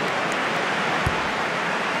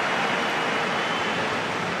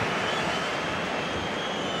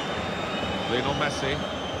 Lionel Messi.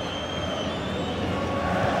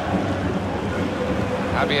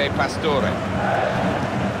 Javier Pastore.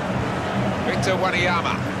 Victor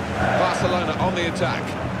Wanyama. Barcelona on the attack.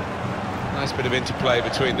 Nice bit of interplay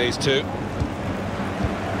between these two.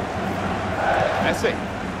 Messi.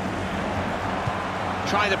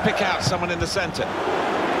 Trying to pick out someone in the centre. Lionel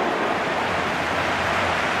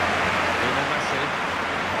Messi.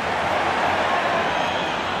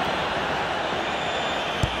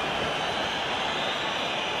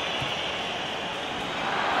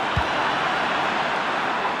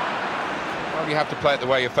 Well, you have to play it the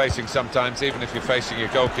way you're facing sometimes, even if you're facing your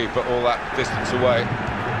goalkeeper all that distance away.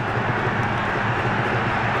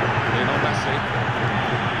 Lionel Messi.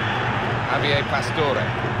 Javier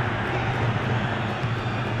Pastore.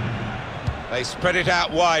 They spread it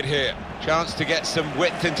out wide here. Chance to get some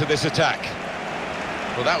width into this attack.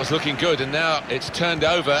 Well, that was looking good, and now it's turned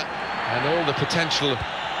over, and all the potential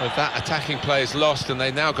of that attacking play is lost, and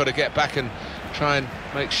they now got to get back and try and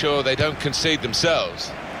make sure they don't concede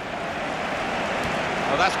themselves.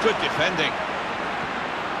 Well, that's good defending.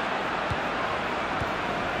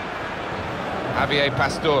 Javier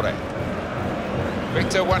Pastore.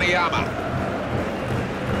 Victor Wanyama.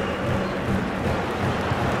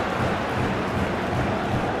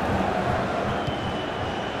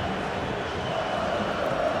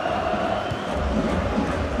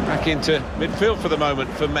 Back into midfield for the moment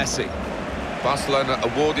for Messi. Barcelona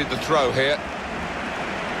awarded the throw here.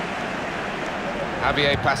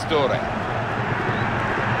 Javier Pastore.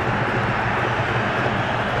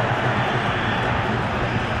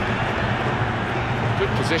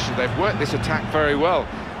 Good position. They've worked this attack very well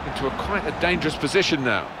into quite a dangerous position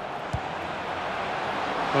now.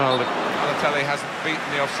 Well, Balotelli hasn't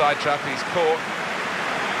beaten the offside trap. He's caught.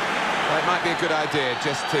 Well, it might be a good idea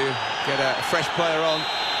just to get a fresh player on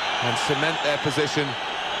and cement their position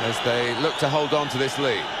as they look to hold on to this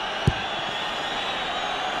lead.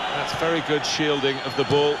 That's very good shielding of the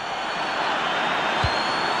ball.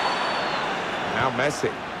 Now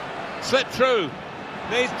Messi. Slipped through.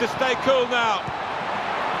 Needs to stay cool now.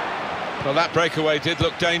 Well, that breakaway did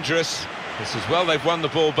look dangerous. This is well, they've won the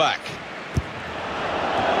ball back.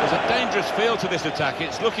 There's a dangerous feel to this attack.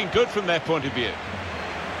 It's looking good from their point of view.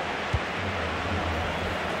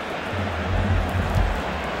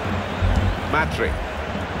 Matri.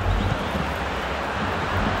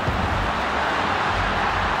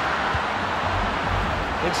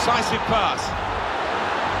 Incisive pass.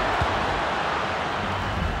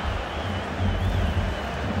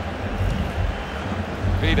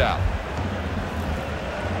 Vidal.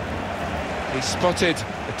 He spotted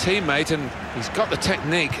a teammate, and he's got the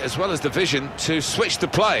technique as well as the vision to switch the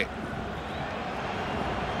play.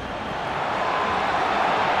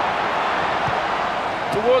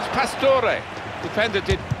 Towards Pastore. Defender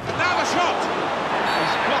did. And now the shot!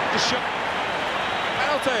 He's blocked the shot.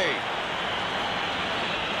 Penalty!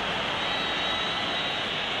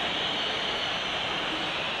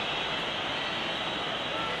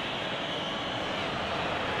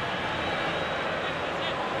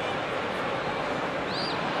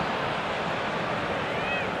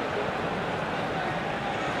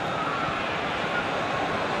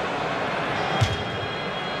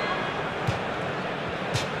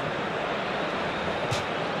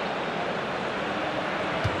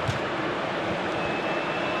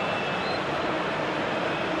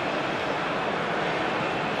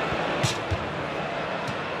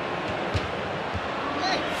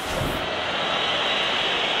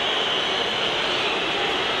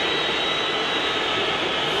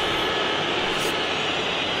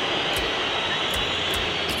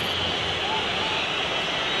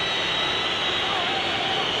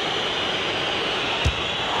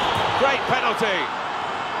 opportunity.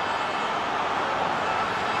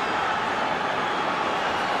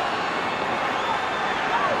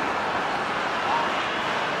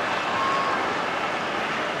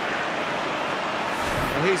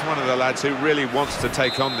 He's one of the lads who really wants to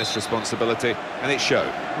take on this responsibility, and it showed.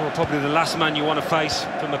 Well, probably the last man you want to face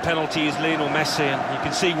from a penalty is Lionel Messi, and you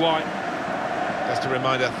can see why. Just a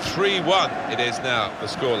reminder, 3-1 it is now, the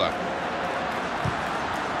scoreline.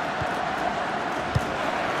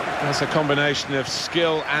 That's a combination of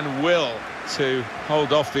skill and will to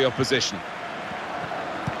hold off the opposition.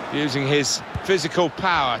 Using his physical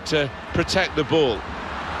power to protect the ball.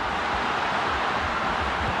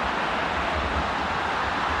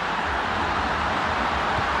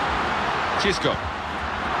 Chisco.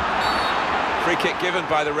 Free kick given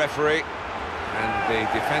by the referee, and the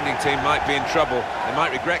defending team might be in trouble. They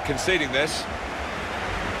might regret conceding this.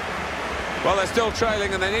 Well, they're still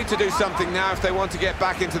trailing, and they need to do something now if they want to get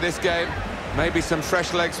back into this game. Maybe some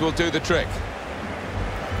fresh legs will do the trick.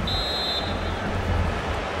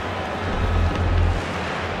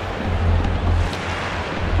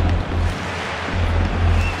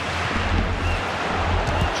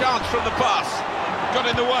 Chance from the pass. Got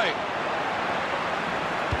in the way.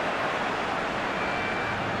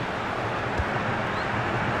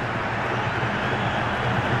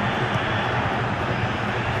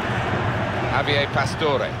 Javier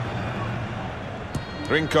Pastore.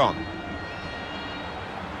 Rincon.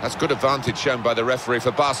 That's good advantage shown by the referee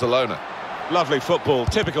for Barcelona. Lovely football,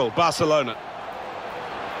 typical Barcelona.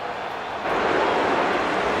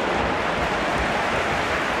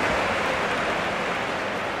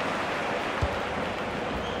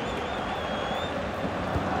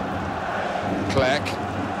 Clerc.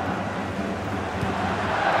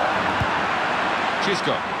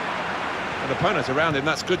 Chisco. An opponent around him,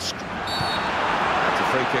 that's good.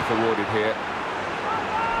 Free kick awarded here.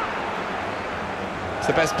 It's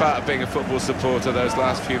the best part of being a football supporter, those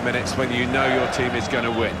last few minutes when you know your team is going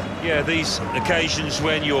to win. Yeah, these occasions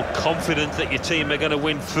when you're confident that your team are going to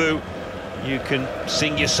win through, you can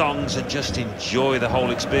sing your songs and just enjoy the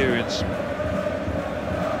whole experience.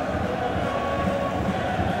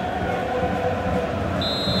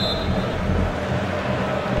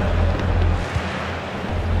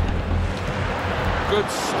 Good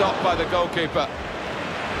stop by the goalkeeper.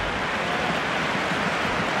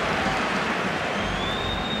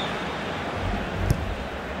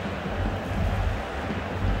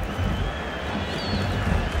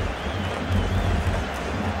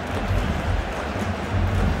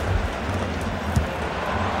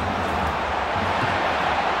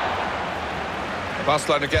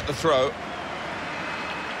 Barcelona get the throw.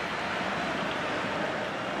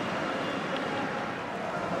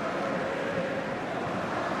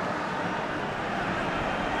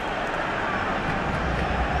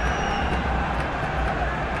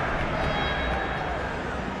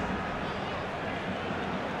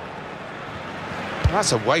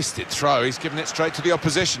 That's a wasted throw. He's given it straight to the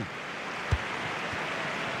opposition.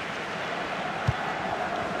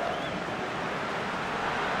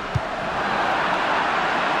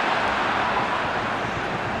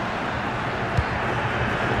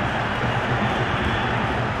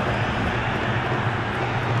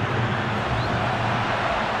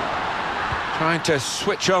 Trying to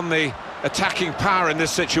switch on the attacking power in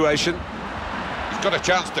this situation. He's got a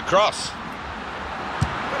chance to cross.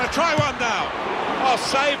 Gonna try one now. Oh,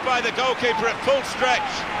 saved by the goalkeeper at full stretch.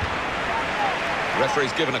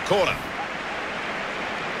 Referee's given a corner.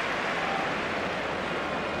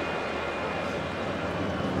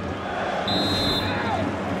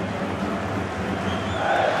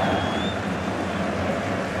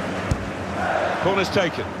 Corner's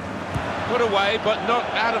taken. Put away, but not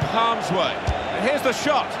out of harm's way. And here's the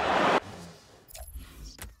shot.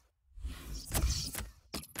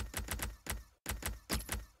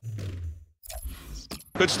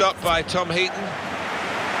 Good stop by Tom Heaton.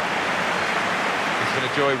 It's been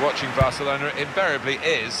a joy watching Barcelona. It invariably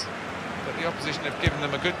is. But the opposition have given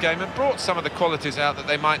them a good game and brought some of the qualities out that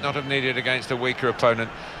they might not have needed against a weaker opponent.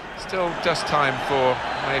 Still just time for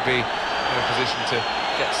maybe in a position to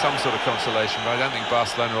get some sort of consolation, but I don't think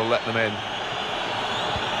Barcelona will let them in.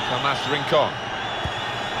 Tomás Rincon.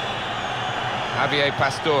 Javier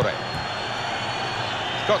Pastore.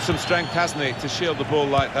 He's got some strength, hasn't he, to shield the ball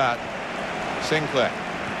like that. Sinclair.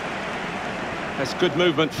 That's good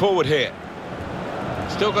movement forward here.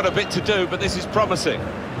 Still got a bit to do, but this is promising.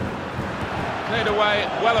 Played away,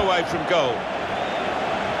 well away from goal.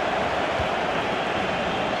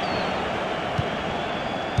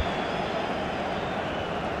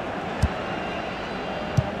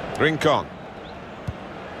 Rincon.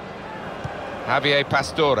 Javier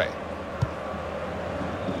Pastore.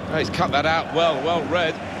 Oh, he's cut that out well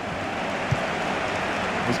read.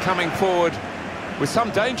 He's coming forward with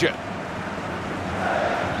some danger.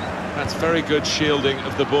 That's very good shielding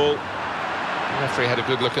of the ball. The referee had a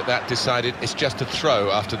good look at that, decided it's just a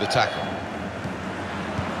throw after the tackle.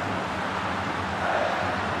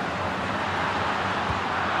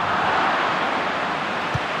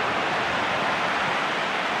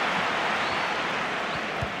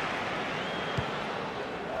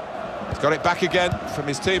 He's got it back again from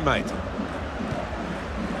his teammate.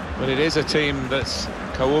 But it is a team that's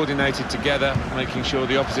coordinated together, making sure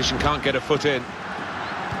the opposition can't get a foot in.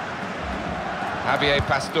 Javier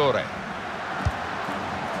Pastore.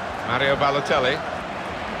 Mario Balotelli.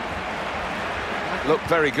 Looked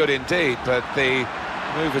very good indeed, but the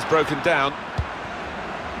move has broken down.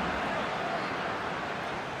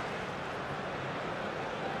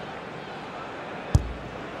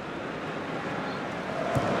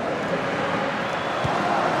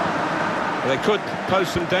 They could pose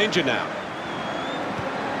some danger now.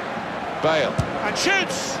 Bale. And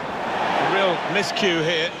shoots! A real miscue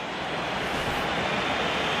here.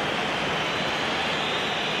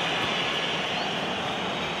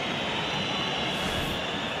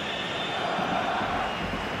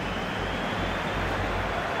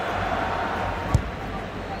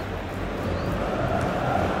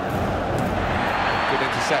 Good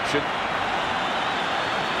interception.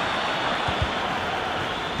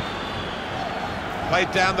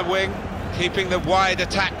 Played down the wing, keeping the wide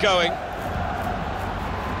attack going.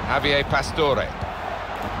 Javier Pastore.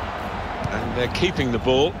 And they're keeping the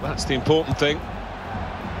ball, that's the important thing.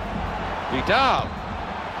 Vidal.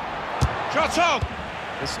 Shot on!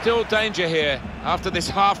 There's still danger here after this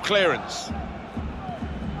half clearance.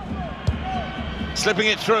 Slipping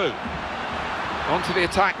it through. On to the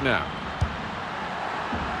attack now.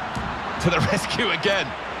 To the rescue again.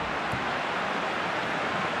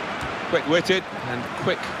 Quick-witted and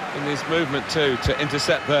quick in his movement too to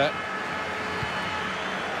intercept there.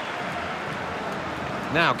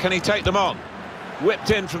 Now, can he take them on?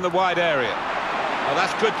 Whipped in from the wide area. Oh,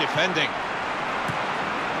 that's good defending.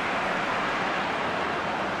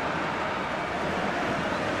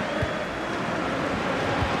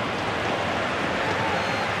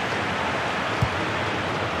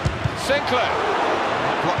 Sinclair.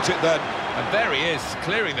 Blocked it then. And there he is,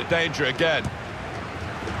 clearing the danger again.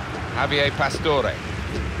 Javier Pastore.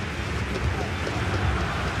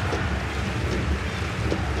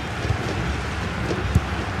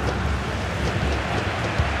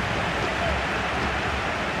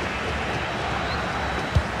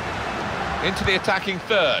 Into the attacking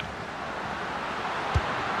third.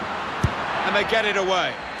 And they get it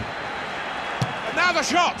away. And now the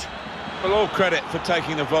shot! Well, all credit for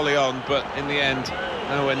taking the volley on, but in the end,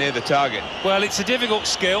 nowhere near the target. Well, it's a difficult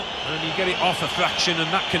skill, and you get it off a fraction,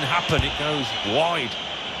 and that can happen. It goes wide.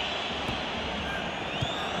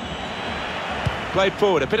 Played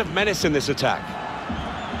forward, a bit of menace in this attack.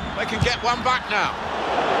 They can get one back now.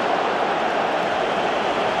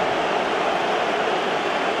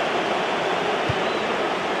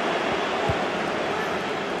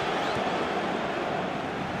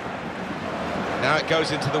 Now it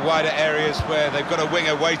goes into the wider areas where they've got a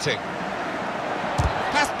winger waiting.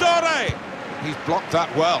 Pastore! He's blocked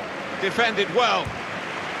that well. Defended well.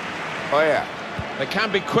 Oh, yeah. They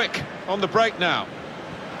can be quick on the break now.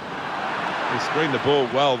 He screened the ball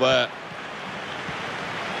well there.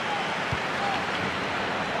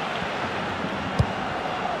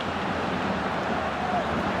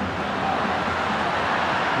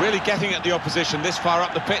 Really getting at the opposition this far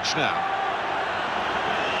up the pitch now.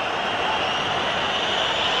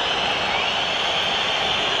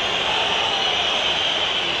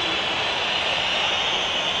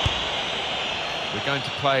 We're going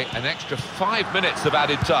to play an extra 5 minutes of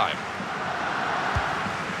added time.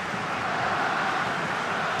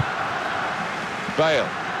 Bale.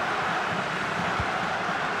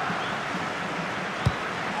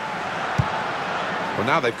 Well,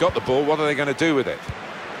 now they've got the ball, what are they going to do with it?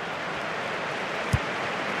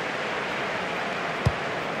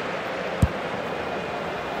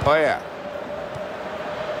 Oh, yeah.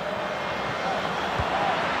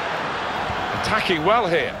 Attacking well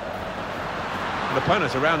here. And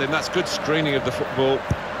opponents around him, that's good screening of the football.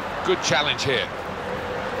 Good challenge here.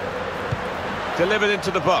 Delivered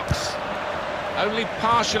into the box. Only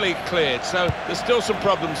partially cleared, so there's still some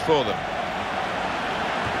problems for them.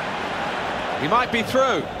 He might be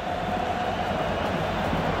through.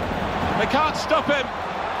 They can't stop him.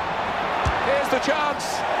 Here's the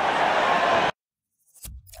chance.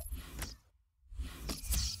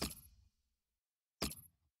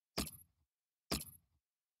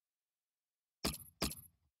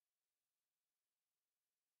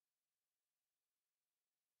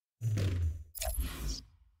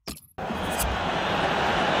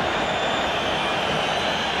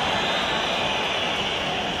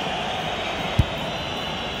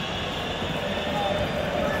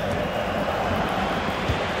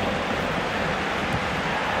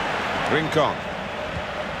 Rincon.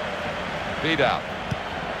 Vidal.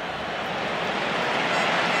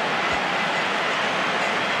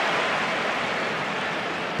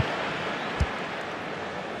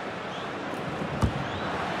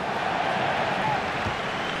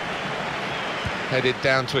 Headed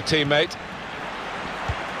down to a teammate.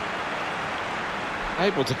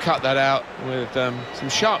 Able to cut that out with some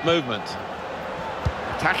sharp movement.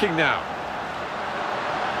 Attacking now.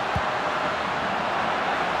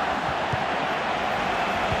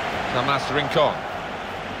 Tomas Rincon.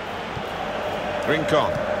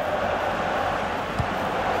 Rincon.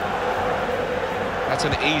 That's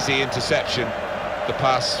an easy interception. The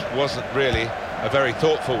pass wasn't really a very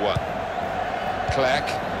thoughtful one.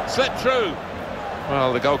 Clerc. Slipped through.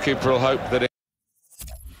 Well, the goalkeeper will hope that it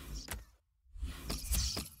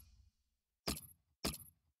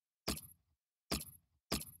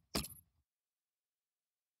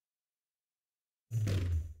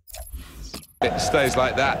stays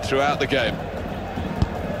like that throughout the game.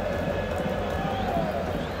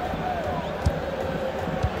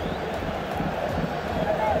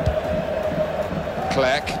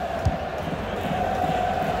 Clerc.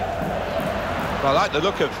 I like the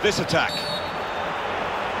look of this attack.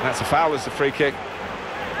 That's a foul as the free kick.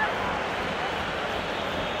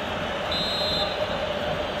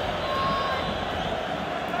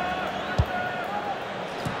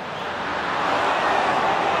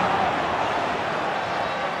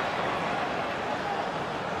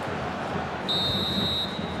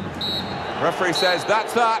 Referee says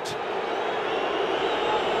that's that.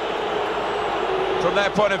 From their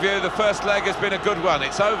point of view, the first leg has been a good one.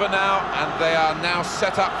 It's over now, and they are now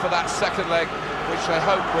set up for that second leg, which they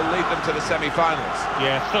hope will lead them to the semi-finals.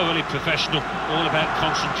 Yeah, thoroughly professional. All about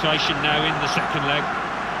concentration now in the second leg.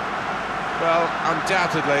 Well,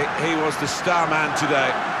 undoubtedly, he was the star man today.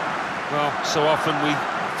 Well, so often we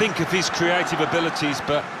think of his creative abilities,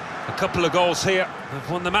 but a couple of goals here have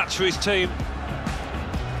won the match for his team.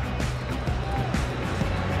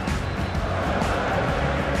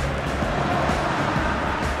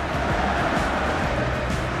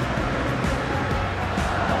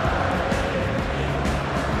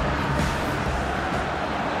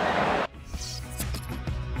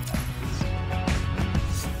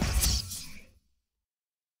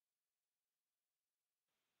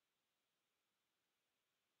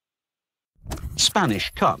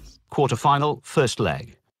 Spanish Cup, quarter-final, first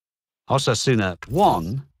leg. Osasuna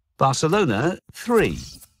 1, Barcelona 3.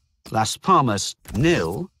 Las Palmas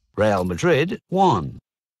 0, Real Madrid 1.